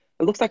on,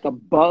 it looks like a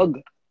bug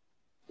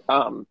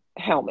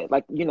helmet,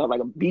 like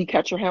a bee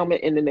catcher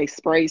helmet, and then they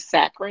spray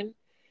saccharin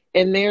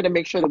in there to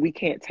make sure that we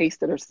can't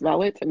taste it or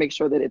smell it to make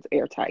sure that it's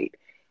airtight.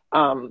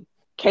 Um,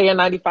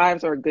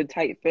 KN95s are a good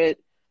tight fit.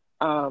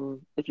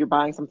 If you're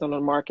buying something on the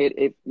market,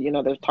 if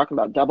they're talking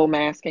about double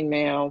masking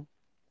now,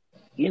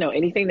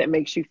 anything that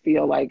makes you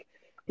feel like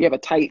you have a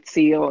tight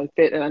seal and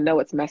fit. And I know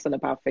it's messing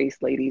up our face,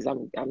 ladies.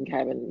 I'm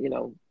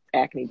having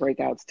acne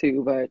breakouts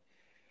too, but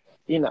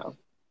you know,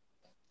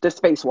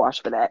 just face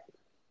wash for that.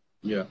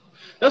 Yeah,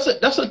 that's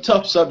a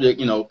tough subject,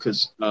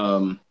 because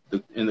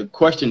the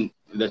question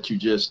that you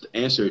just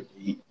answered,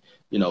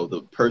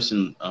 the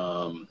person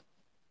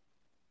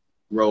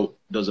wrote,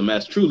 "Does a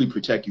mask truly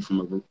protect you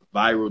from a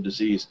viral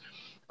disease?"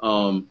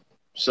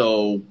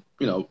 So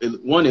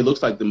it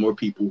looks like the more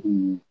people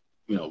who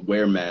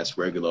wear masks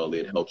regularly,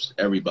 it helps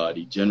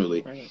everybody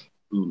generally. Right.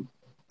 Um,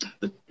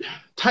 the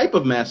type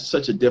of mask is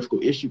such a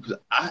difficult issue because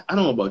I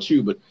don't know about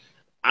you, but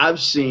I've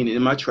seen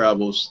in my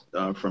travels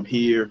from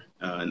here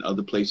and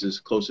other places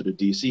closer to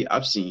DC,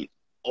 I've seen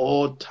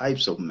all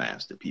types of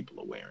masks that people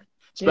are wearing,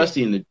 Yeah.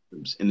 especially in the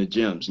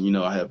gyms. And,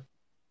 I have a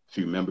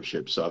few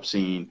memberships, so I've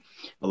seen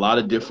a lot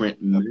of different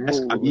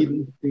masks. I've Ooh,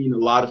 even seen a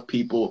lot of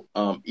people,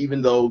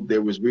 even though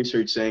there was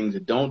research saying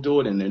that don't do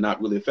it and they're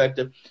not really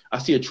effective, I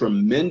see a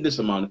tremendous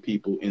amount of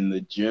people in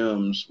the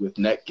gyms with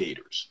neck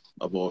gaiters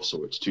of all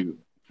sorts too.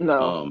 no,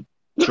 Um,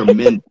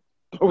 tremendous,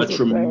 a those are bad.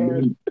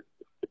 tremendous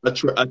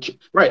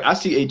right. I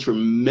see a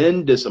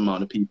tremendous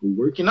amount of people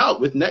working out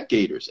with neck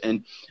gaiters.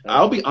 And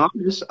I'll Yeah. be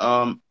honest,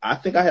 I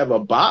think I have a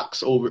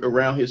box over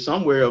around here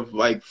somewhere of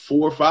like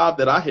 4 or 5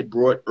 that I had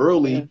brought Yeah.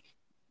 early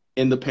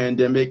in the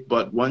pandemic.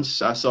 But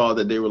once I saw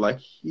that they were like,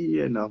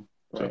 yeah, no.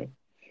 So Right.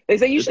 They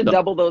say you it's should done.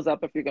 double those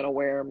up if you're going to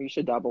wear them. You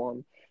should double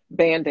them.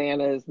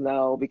 Bandanas,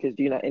 no, because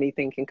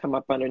anything can come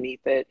up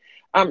underneath it.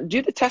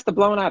 Do the test of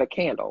blowing out a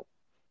candle.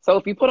 So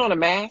if you put on a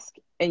mask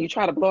and you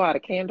try to blow out a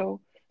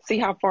candle, see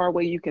how far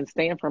away you can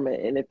stand from it,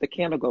 and if the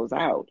candle goes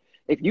out.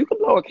 If you can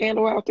blow a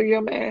candle out through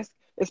your mask,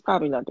 it's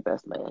probably not the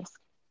best mask.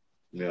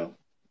 Yeah.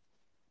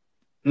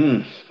 Hmm.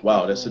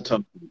 Wow, that's a Hmm.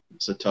 tough one.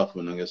 It's a tough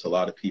one. I guess a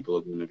lot of people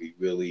are going to be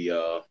really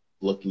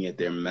looking at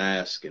their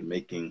mask and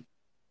making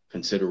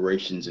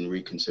considerations and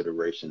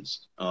reconsiderations.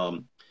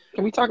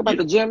 Can we talk about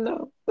You the gym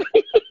though?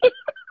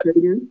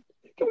 know,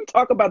 Can we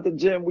talk about the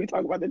gym? We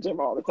talk about the gym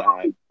all the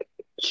time.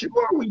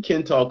 sure, we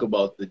can talk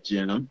about the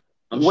gym.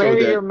 I'm sure Wear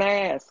that, your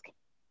mask.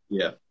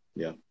 yeah,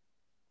 yeah.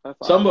 That's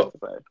all I Some have of, to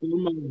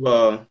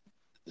say.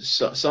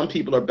 some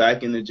people are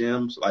back in the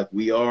gyms like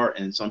we are,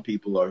 and some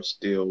people are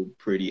still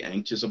pretty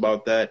anxious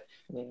about that.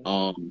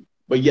 Yeah.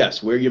 But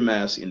yes, wear your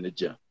mask in the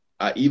gym.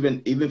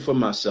 Even for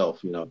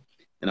myself,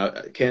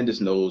 and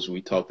Candace knows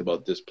we talked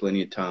about this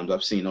plenty of times.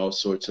 I've seen all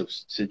sorts of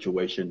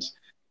situations.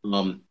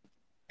 Um,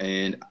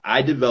 and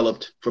I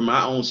developed for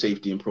my own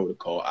safety and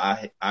protocol.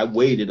 I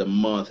waited a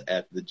month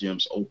after the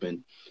gyms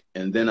opened,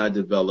 and then I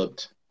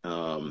developed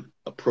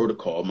a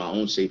protocol, my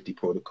own safety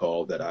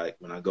protocol that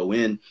when I go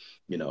in,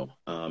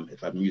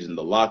 if I'm using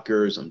the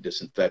lockers, I'm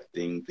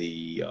disinfecting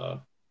the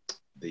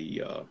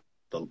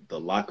the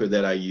locker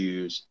that I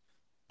use.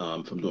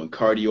 If I'm doing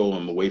cardio,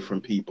 I'm away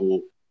from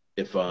people.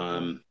 If Mhm.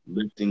 I'm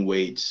lifting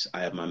weights,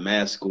 I have my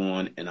mask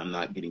on and I'm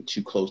not getting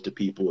too close to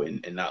people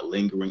and not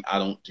lingering. I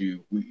don't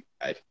do,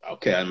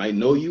 okay, I might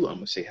know you. I'm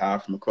going to say hi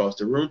from across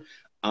the room.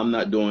 I'm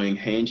not doing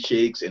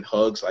handshakes and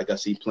hugs like I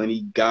see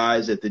plenty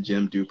guys at the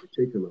gym do,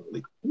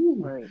 particularly. Ooh,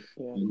 Right.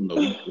 I Yeah. don't know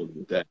what's going on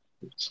with that.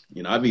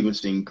 I've even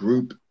seen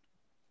group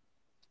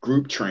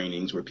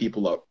trainings where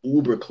people are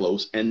uber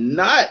close and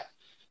not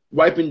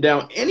wiping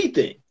down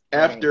anything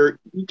Right. after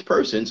each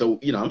person. So,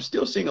 I'm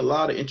still seeing a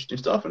lot of interesting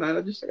stuff. And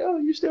I just say, oh,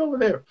 you stay over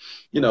there.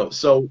 Right.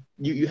 So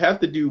you have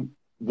to do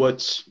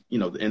what's,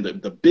 and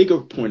the bigger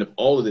point of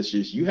all of this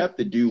is you have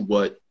to do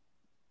what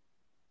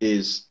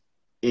is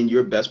in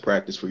your best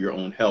practice for your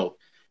own health,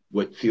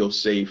 what feels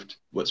safe,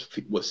 what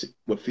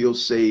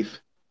feels safe.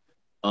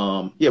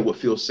 What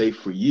feels safe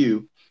for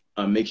you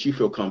makes you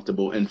feel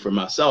comfortable. And for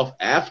myself,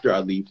 after I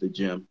leave the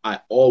gym, I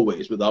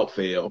always, without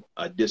fail,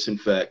 I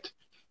disinfect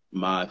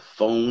my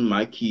phone,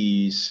 my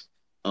keys,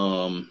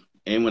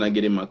 and when I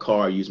get in my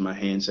car, I use my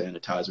hand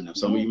sanitizer. Now,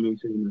 some of Yeah. you may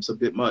say that's a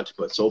bit much,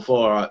 but so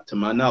far, to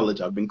my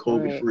knowledge, I've been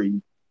COVID Right.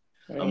 free.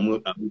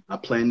 Right. I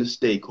plan to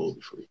stay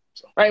COVID free.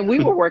 So, Right. We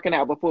were working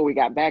out before we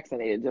got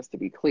vaccinated, just to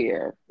be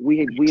clear. We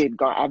had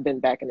gone, I've been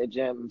back in the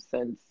gym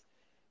since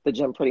the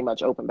gym pretty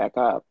much opened back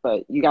up.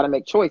 But you got to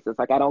make choices.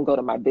 Like I don't go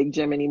to my big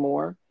gym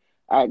anymore.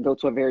 I go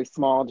to a very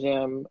small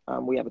gym.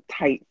 We have a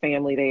tight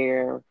family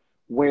there,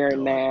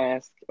 wearing uh,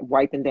 masks,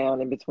 wiping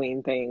down in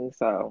between things.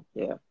 So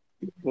yeah,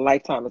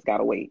 lifetime has got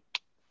to wait.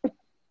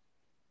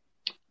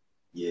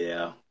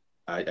 yeah,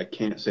 I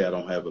can't say I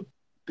don't have a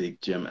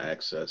big gym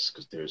access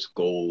because there's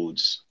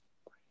Golds,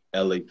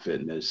 LA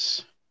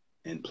Fitness,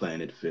 and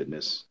Planet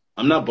Fitness.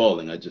 I'm not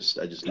balling. I just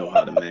know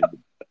how to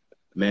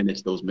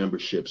manage those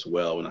memberships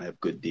well, and I have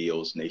good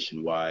deals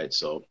nationwide,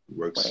 so it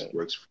works Right.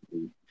 works for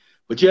me.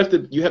 But you have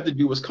to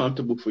do what's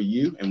comfortable for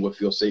you and what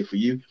feels safe for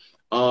you.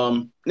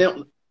 Now,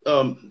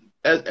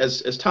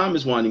 as time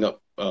is winding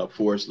up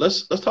for us,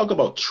 let's talk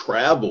about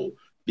travel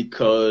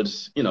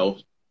because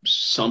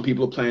some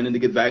people are planning to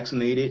get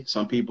vaccinated,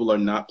 some people are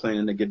not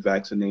planning to get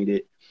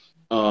vaccinated.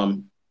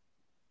 Um,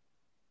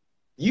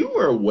 you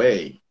were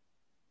away,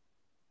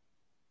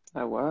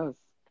 I was.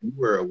 you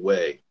were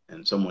away,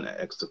 and someone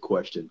asked a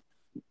question.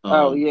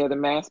 Oh Um, yeah, the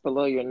mask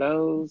below your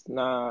nose.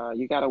 Nah,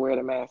 you got to wear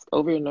the mask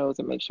over your nose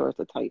and make sure it's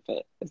a tight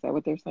fit. Is that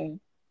what they're saying?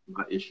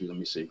 my issue. Let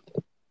me see.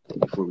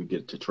 Before we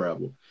get to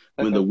travel.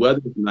 When the Okay.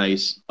 weather is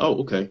nice, oh,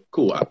 okay,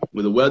 cool.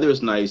 When the weather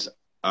is nice,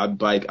 I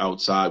bike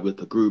outside with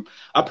the group.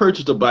 I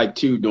purchased a bike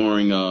too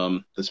during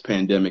this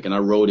pandemic, and I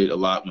rode it a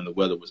lot when the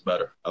weather was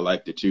better. I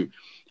liked it too.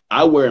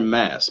 I wear a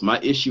mask. My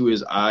issue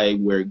is I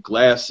wear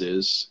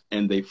glasses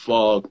and they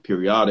fog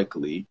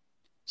periodically.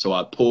 So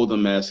I pull the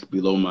mask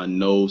below my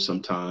nose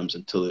sometimes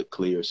until it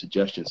clears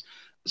suggestions.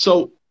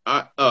 So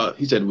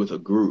He said with a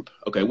group.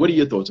 Okay, what are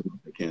your thoughts about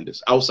that,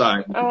 Candace?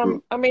 Outside with the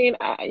group. I mean,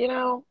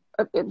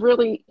 it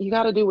really, you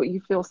got to do what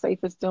you feel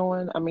safest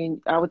doing. I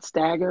mean, I would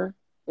stagger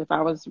if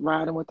I was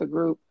riding with a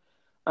group.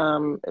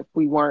 If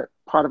we weren't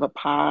part of a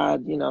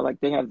pod, like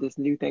they have this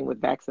new thing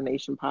with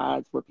vaccination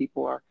pods where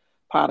people are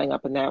podding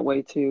up in that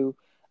way too.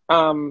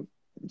 Um,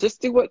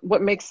 just do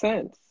what makes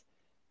sense.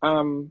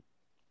 Um,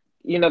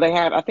 they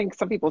have, I think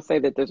some people say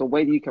that there's a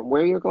way that you can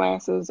wear your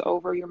glasses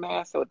over your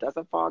mask so it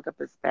doesn't fog up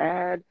as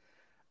bad.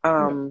 Yeah.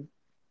 Um,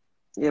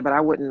 yeah, but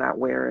I would not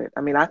wear it.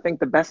 I mean, I think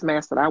the best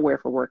mask that I wear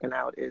for working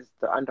out is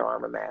the Under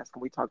Armour mask,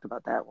 and we talked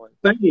about that one.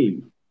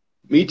 Same.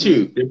 Me Hmm.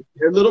 too.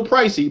 They're a little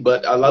pricey,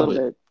 but I A love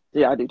little it.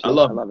 bit. Yeah, I do I too.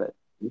 love I it. love it.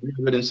 We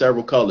have it in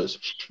several colors,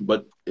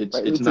 but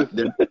Right, me it's too. not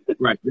they're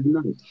right. They're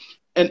nice.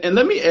 And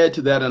let me add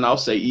to that, and I'll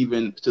say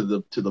even to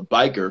the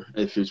biker,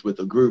 if it's with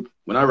a group.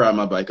 When I ride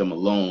my bike, I'm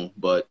alone,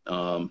 but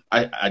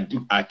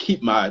I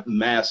keep my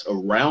mask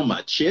around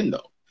my chin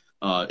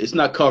though. It's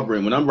not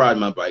covering when I'm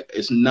riding my bike.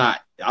 It's not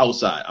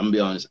outside. I'm gonna be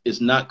honest.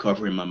 It's not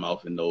covering my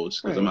mouth and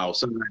nose because I'm Right,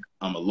 outside.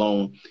 I'm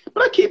alone,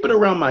 but I keep it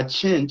around my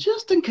chin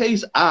just in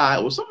case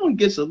I or someone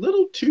gets a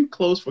little too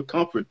close for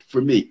comfort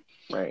for me.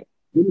 right.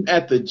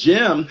 At the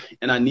gym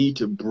and I need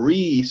to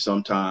breathe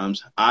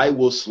sometimes, I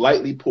will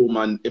slightly pull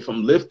if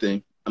I'm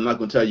lifting, I'm not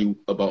going to tell you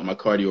about my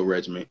cardio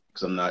regimen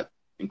because I'm not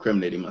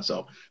incriminating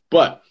myself.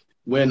 But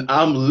when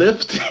I'm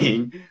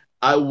lifting,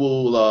 I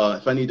will,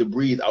 if I need to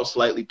breathe, I'll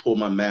slightly pull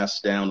my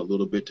mask down a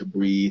little bit to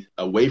breathe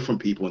away from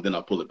people and then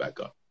I'll pull it back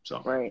up.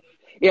 So, Right.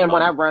 Yeah, and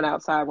when I um, run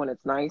outside when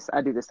it's nice,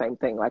 I do the same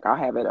thing. Like I'll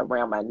have it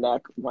around my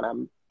neck when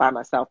I'm by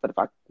myself, but if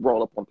I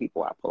roll up on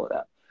people, I pull it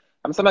up.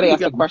 Somebody we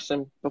asked got, a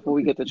question before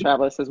we get to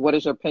travel. It says, "What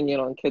is your opinion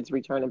on kids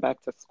returning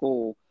back to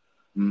school?"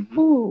 mhm,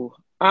 Ooh,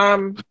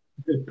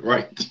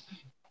 right.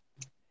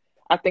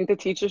 I think the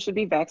teachers should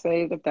be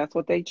vaccinated if that's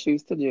what they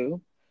choose to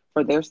do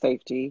for their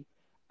safety.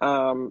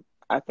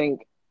 I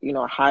think,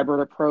 a hybrid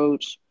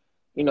approach,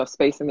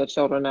 spacing the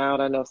children out.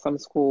 I know some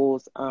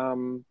schools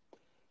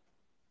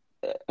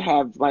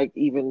have like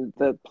even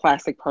the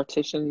plastic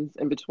partitions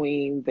in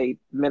between. They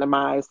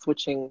minimize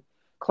switching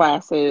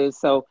classes.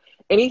 So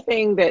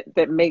anything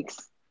that makes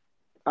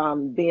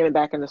being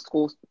back in the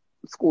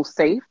school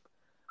safe.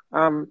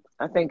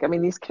 I think, I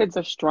mean, these kids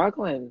are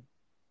struggling.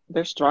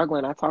 They're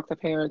struggling. I talk to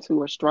parents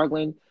who are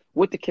struggling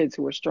with the kids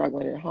who are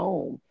struggling at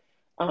home.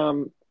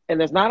 And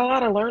there's not a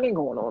lot of learning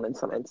going on in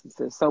some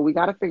instances. So we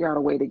got to figure out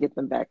a way to get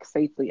them back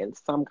safely in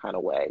some kind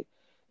of way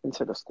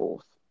into the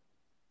schools.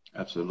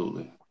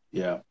 Absolutely.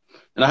 Yeah.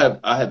 And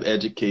I have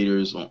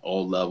educators on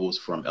all levels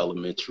from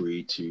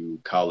elementary to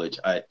college.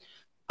 I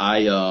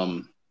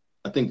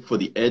think for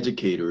the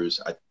educators,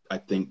 I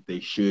think they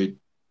should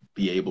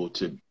be able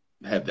to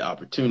have the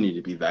opportunity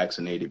to be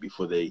vaccinated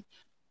before they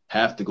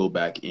have to go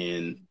back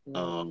in.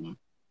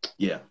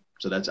 Yeah.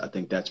 So I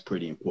think that's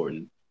pretty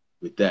important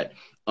with that.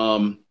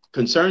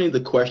 Concerning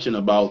the question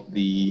about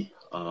the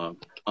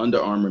Under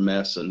Armour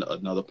mess and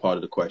another part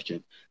of the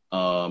question,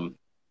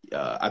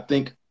 I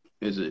think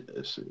is it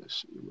let's see,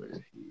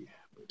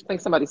 I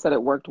think somebody said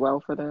it worked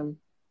well for them.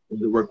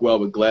 does it work well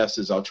with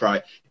glasses? I'll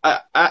try.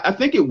 I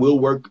think it will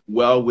work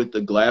well with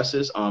the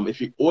glasses.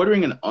 If you're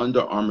ordering an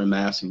Under Armour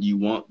mask and you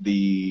want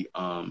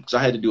because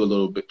I had to do a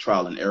little bit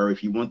trial and error.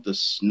 If you want the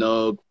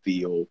snug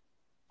feel,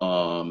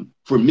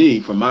 for me,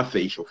 for my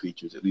facial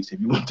features at least, if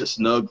you want the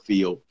snug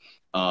feel,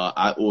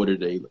 I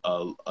ordered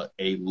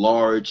a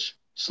large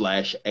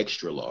slash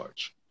extra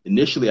large.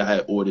 Initially, I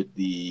had ordered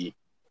the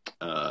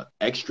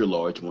extra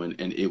large one,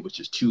 and it was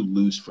just too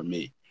loose for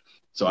me.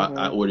 So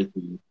I Hmm. ordered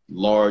the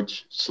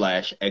large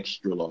slash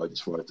extra large as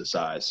far as the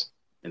size,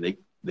 and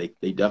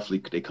they definitely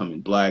they come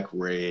in black,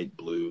 red,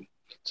 blue.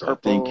 So I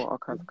Purple, think all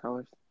kinds of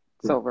colors.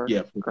 Silver,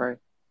 yeah, gray.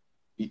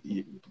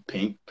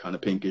 pink, kind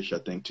of pinkish. I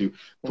think too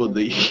for Hmm.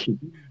 the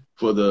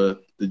for the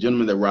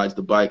gentleman that rides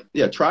the bike.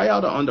 Yeah, try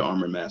out an Under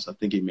Armour mask. I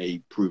think it may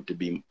prove to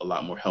be a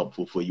lot more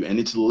helpful for you, and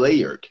it's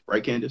layered,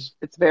 right, Candace?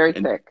 It's very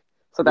And thick.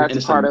 So and that's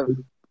it's a part of,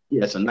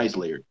 yeah, it's a nice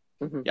layer.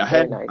 Yeah,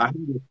 very nice. I have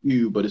a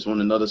few, but it's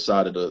on another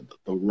side of the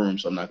room,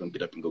 so I'm not gonna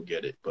get up and go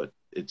get it. But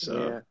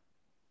Yeah.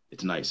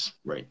 it's nice,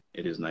 right?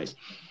 It is nice.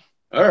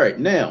 All right,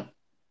 now,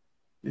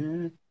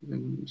 let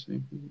me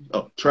see.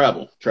 Oh,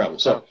 travel. Oh,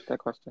 So that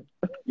question.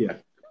 yeah,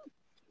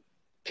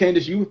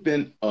 Candace, you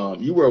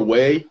were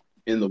away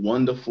in the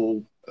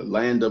wonderful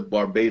land of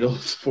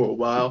Barbados for a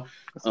while.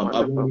 It's Um,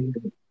 I've wonderful.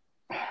 only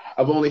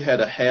I've only had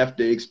a half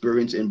day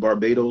experience in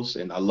Barbados,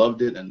 and I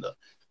loved it. And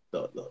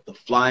the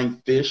flying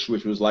fish,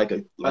 which was like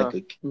a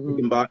Hmm.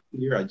 chicken box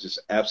here, I just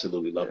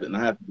absolutely loved Yeah, it. And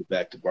I have to get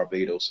back to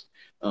Barbados.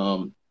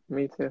 Um,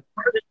 me too.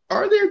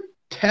 are there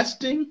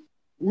testing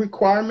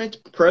requirements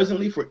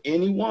presently for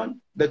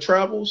anyone that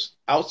travels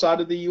outside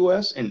of the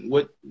U.S.? And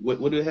what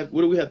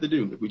do we have to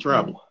do if we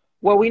travel?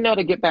 Well, we know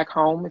to get back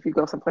home, if you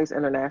go someplace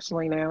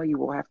internationally now, you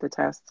will have to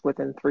test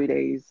within 3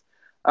 days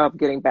of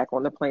getting back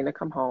on the plane to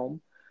come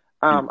home.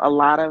 A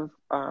lot of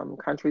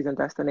countries and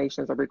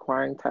destinations are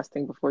requiring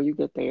testing before you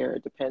get there.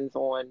 It depends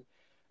on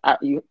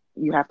you.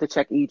 You have to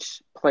check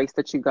each place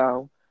that you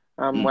go.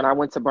 Mm, When I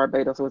went to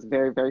Barbados, it was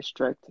very, very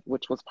strict,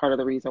 which was part of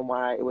the reason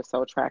why it was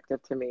so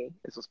attractive to me.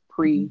 This was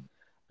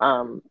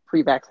mhm.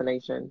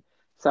 pre-vaccination.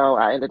 So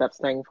I ended up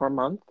staying for a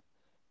month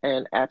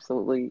and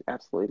absolutely,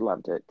 absolutely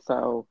loved it.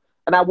 So,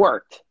 and I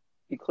worked,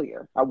 be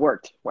clear, I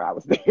worked while I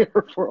was there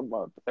for a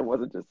month. It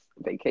wasn't just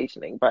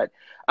vacationing, but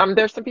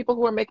there's some people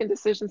who are making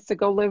decisions to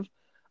go live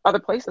other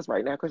places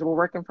right now because we're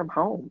working from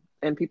home,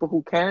 and people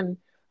who can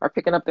are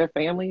picking up their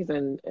families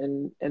and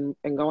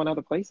going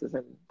other places,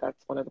 and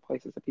that's one of the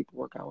places that people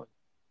were going.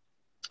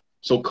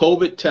 So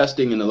COVID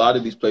testing in a lot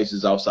of these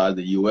places outside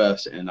the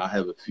U.S., and I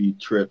have a few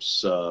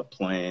trips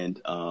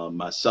planned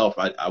myself.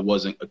 I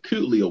wasn't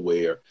acutely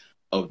aware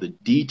of the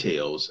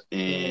details,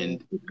 Mm-hmm.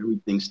 and if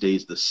everything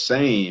stays the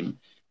same,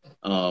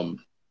 um,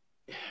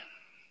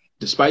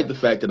 despite the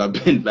fact that I've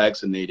been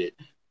vaccinated,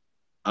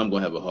 I'm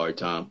gonna have a hard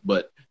time.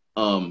 But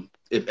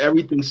if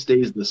everything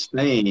stays the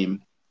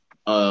same,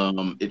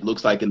 it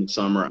looks like in the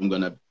summer I'm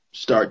gonna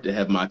start to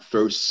have my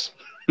first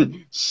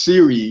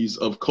series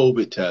of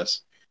COVID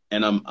tests,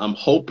 and I'm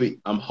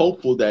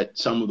hopeful that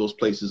some of those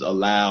places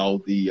allow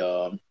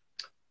the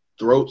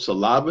throat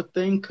saliva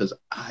thing because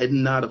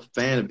I'm not a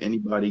fan of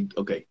anybody.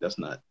 Okay, that's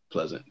not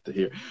pleasant to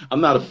hear.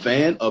 I'm not a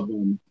fan of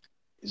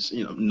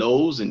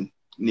nose and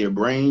near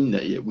brain.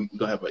 That yeah, we're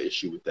gonna have an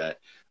issue with that.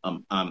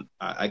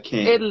 I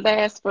can't. It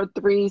lasts for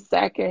 3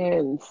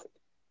 seconds.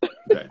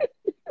 Okay,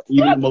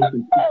 even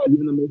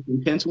the most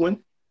intense one.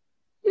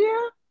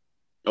 Yeah,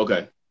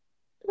 Okay,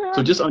 so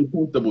yeah. just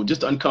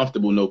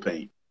uncomfortable, no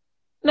pain.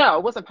 No,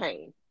 it wasn't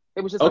pain.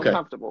 It was just Okay.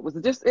 uncomfortable. It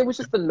was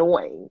just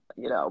annoying,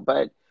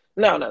 But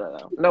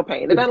no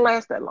pain. It If, doesn't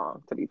last that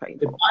long to be if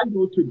painful. I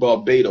go to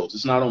Barbados,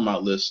 it's not on my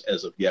list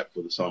as of yet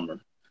for the summer.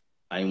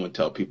 I ain't want to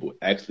tell people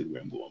actually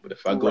where I'm going, but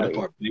if I go to Right.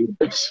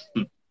 Barbados,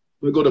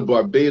 we go to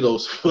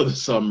Barbados for the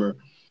summer.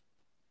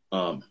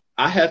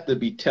 I have to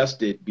be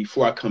tested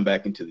before I come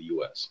back into the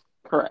U.S.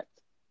 Correct.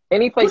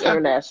 Any What place happens?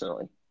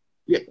 internationally.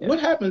 Yeah, Yeah. what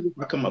happens if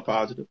I come up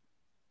positive?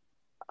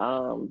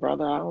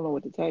 Brother, I don't know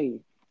what to tell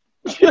you.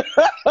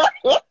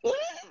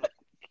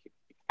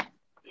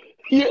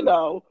 you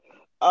know,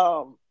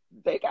 um,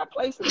 they got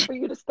places for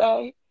you to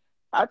stay.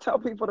 I tell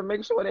people to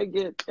make sure they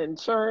get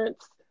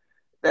insurance,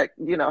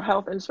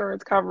 health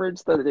insurance coverage,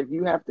 so that if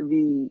you have to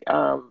be,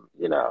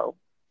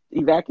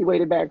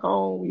 evacuated back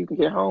home, you can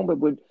get home. But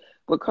with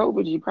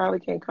COVID, you probably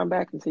can't come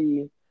back until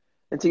you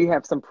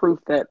have some proof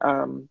that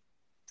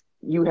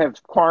you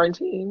have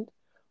quarantined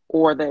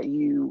or that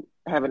you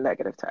have a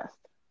negative test.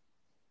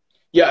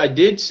 Yeah, I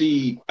did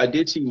see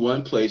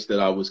one place that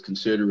I was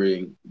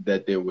considering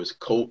that there was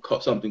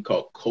something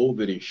called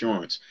COVID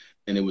insurance,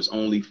 and it was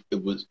 $30.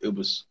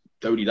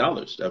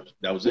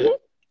 That was Hmm.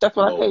 it. That's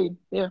what I So paid.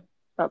 Yeah,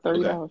 about thirty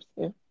okay, dollars.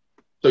 Yeah.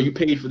 so you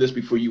paid for this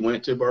before you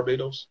went to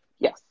Barbados?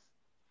 Yes,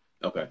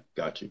 Okay,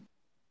 got you.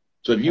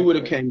 So if you I would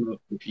have did. came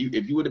if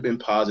you would have been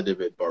positive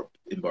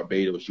in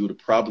Barbados, you would have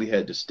probably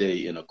had to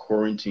stay in a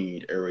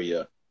quarantined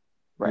area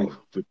Right.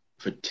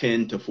 for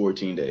 10 to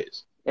 14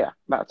 days. Yeah,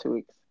 about 2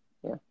 weeks.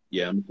 Yeah.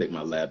 Yeah, I'm gonna take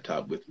my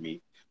laptop with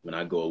me when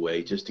I go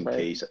away, just in Right.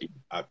 case.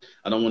 I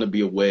don't want to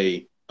be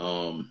away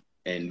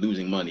and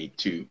losing money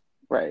too.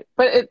 Right.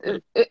 But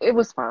it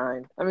was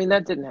fine. I mean,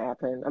 that didn't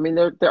happen. I mean,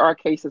 there are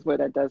cases where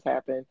that does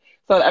happen.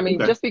 So, I mean,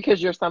 Okay. just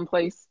because you're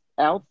someplace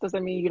else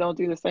doesn't mean you don't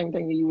do the same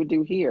thing that you would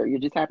do here. You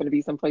just happen to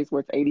be someplace where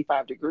it's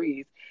 85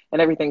 degrees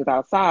and everything's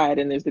outside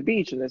and there's the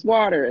beach and there's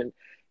water and,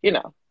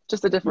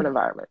 just a different Yeah.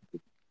 environment.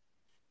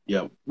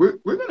 Yeah. We're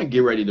gonna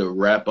get ready to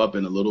wrap up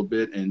in a little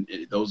bit, and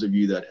those of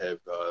you that have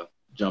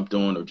jumped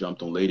on or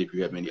jumped on late, if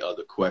you have any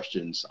other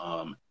questions,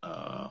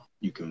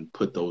 you can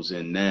put those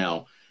in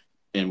now,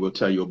 and we'll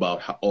tell you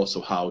about also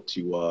how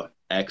to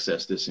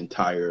access this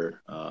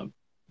entire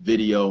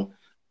video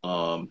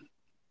um,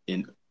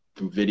 in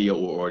through video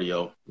or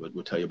audio.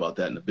 We'll tell you about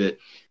that in a bit.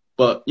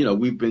 But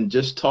we've been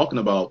just talking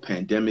about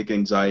pandemic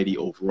anxiety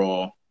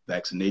overall,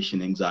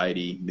 vaccination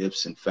anxiety,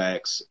 myths and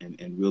facts, and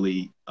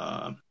really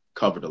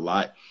covered a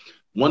lot.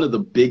 One of the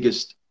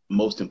biggest,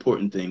 most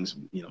important things,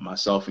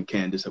 myself and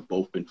Candace have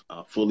both been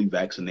fully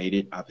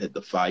vaccinated. I've had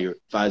the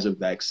Pfizer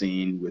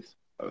vaccine with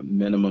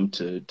minimum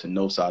to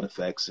no side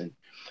effects, and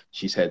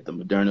she's had the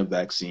Moderna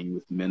vaccine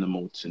with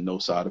minimal to no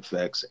side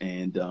effects,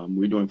 and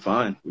we're doing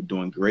fine. We're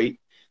doing great,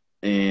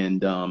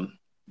 and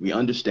we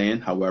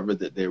understand, however,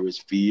 that there is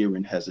fear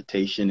and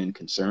hesitation and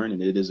concern,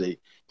 and it is a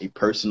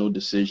personal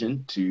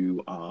decision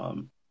to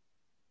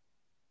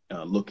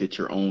look at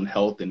your own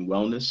health and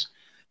wellness,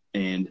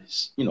 and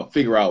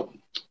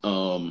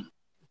um,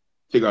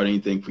 figure out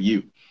anything for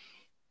you.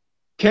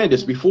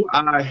 Candace, before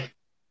I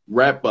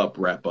wrap up,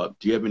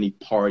 do you have any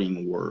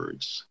parting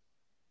words?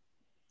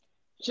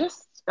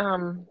 Just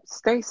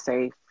stay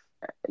safe,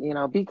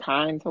 be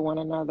kind to one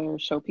another,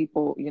 show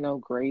people,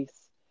 grace.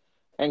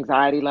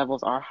 Anxiety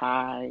levels are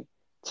high,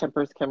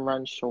 tempers can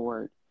run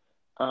short.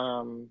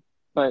 Um,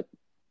 but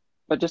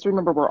but just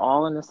remember we're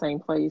all in the same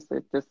place.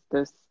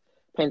 This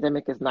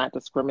pandemic is not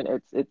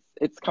discriminate.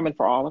 It's coming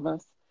for all of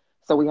us.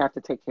 So we have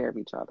to take care of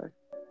each other.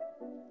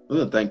 I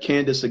want to thank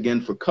Candace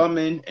again for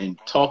coming and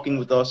talking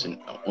with us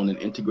on an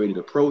integrated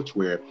approach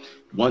where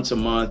once a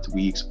month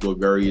we explore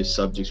various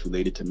subjects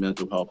related to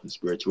mental health and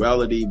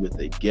spirituality with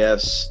a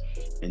guest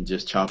and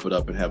just chop it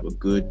up and have a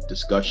good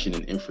discussion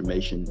and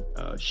information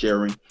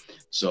sharing.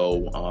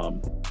 So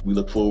we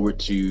look forward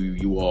to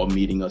you all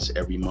meeting us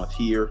every month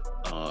here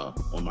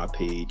on my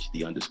page,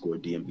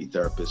 _DMV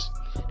Therapist.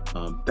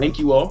 Thank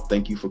you all.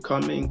 Thank you for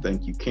coming.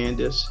 Thank you,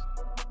 Candace.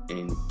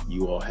 And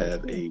you all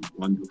have a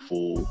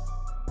wonderful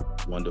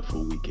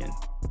weekend.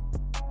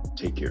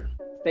 Take care.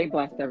 Stay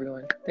blessed,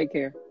 everyone. Take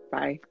care.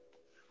 Bye.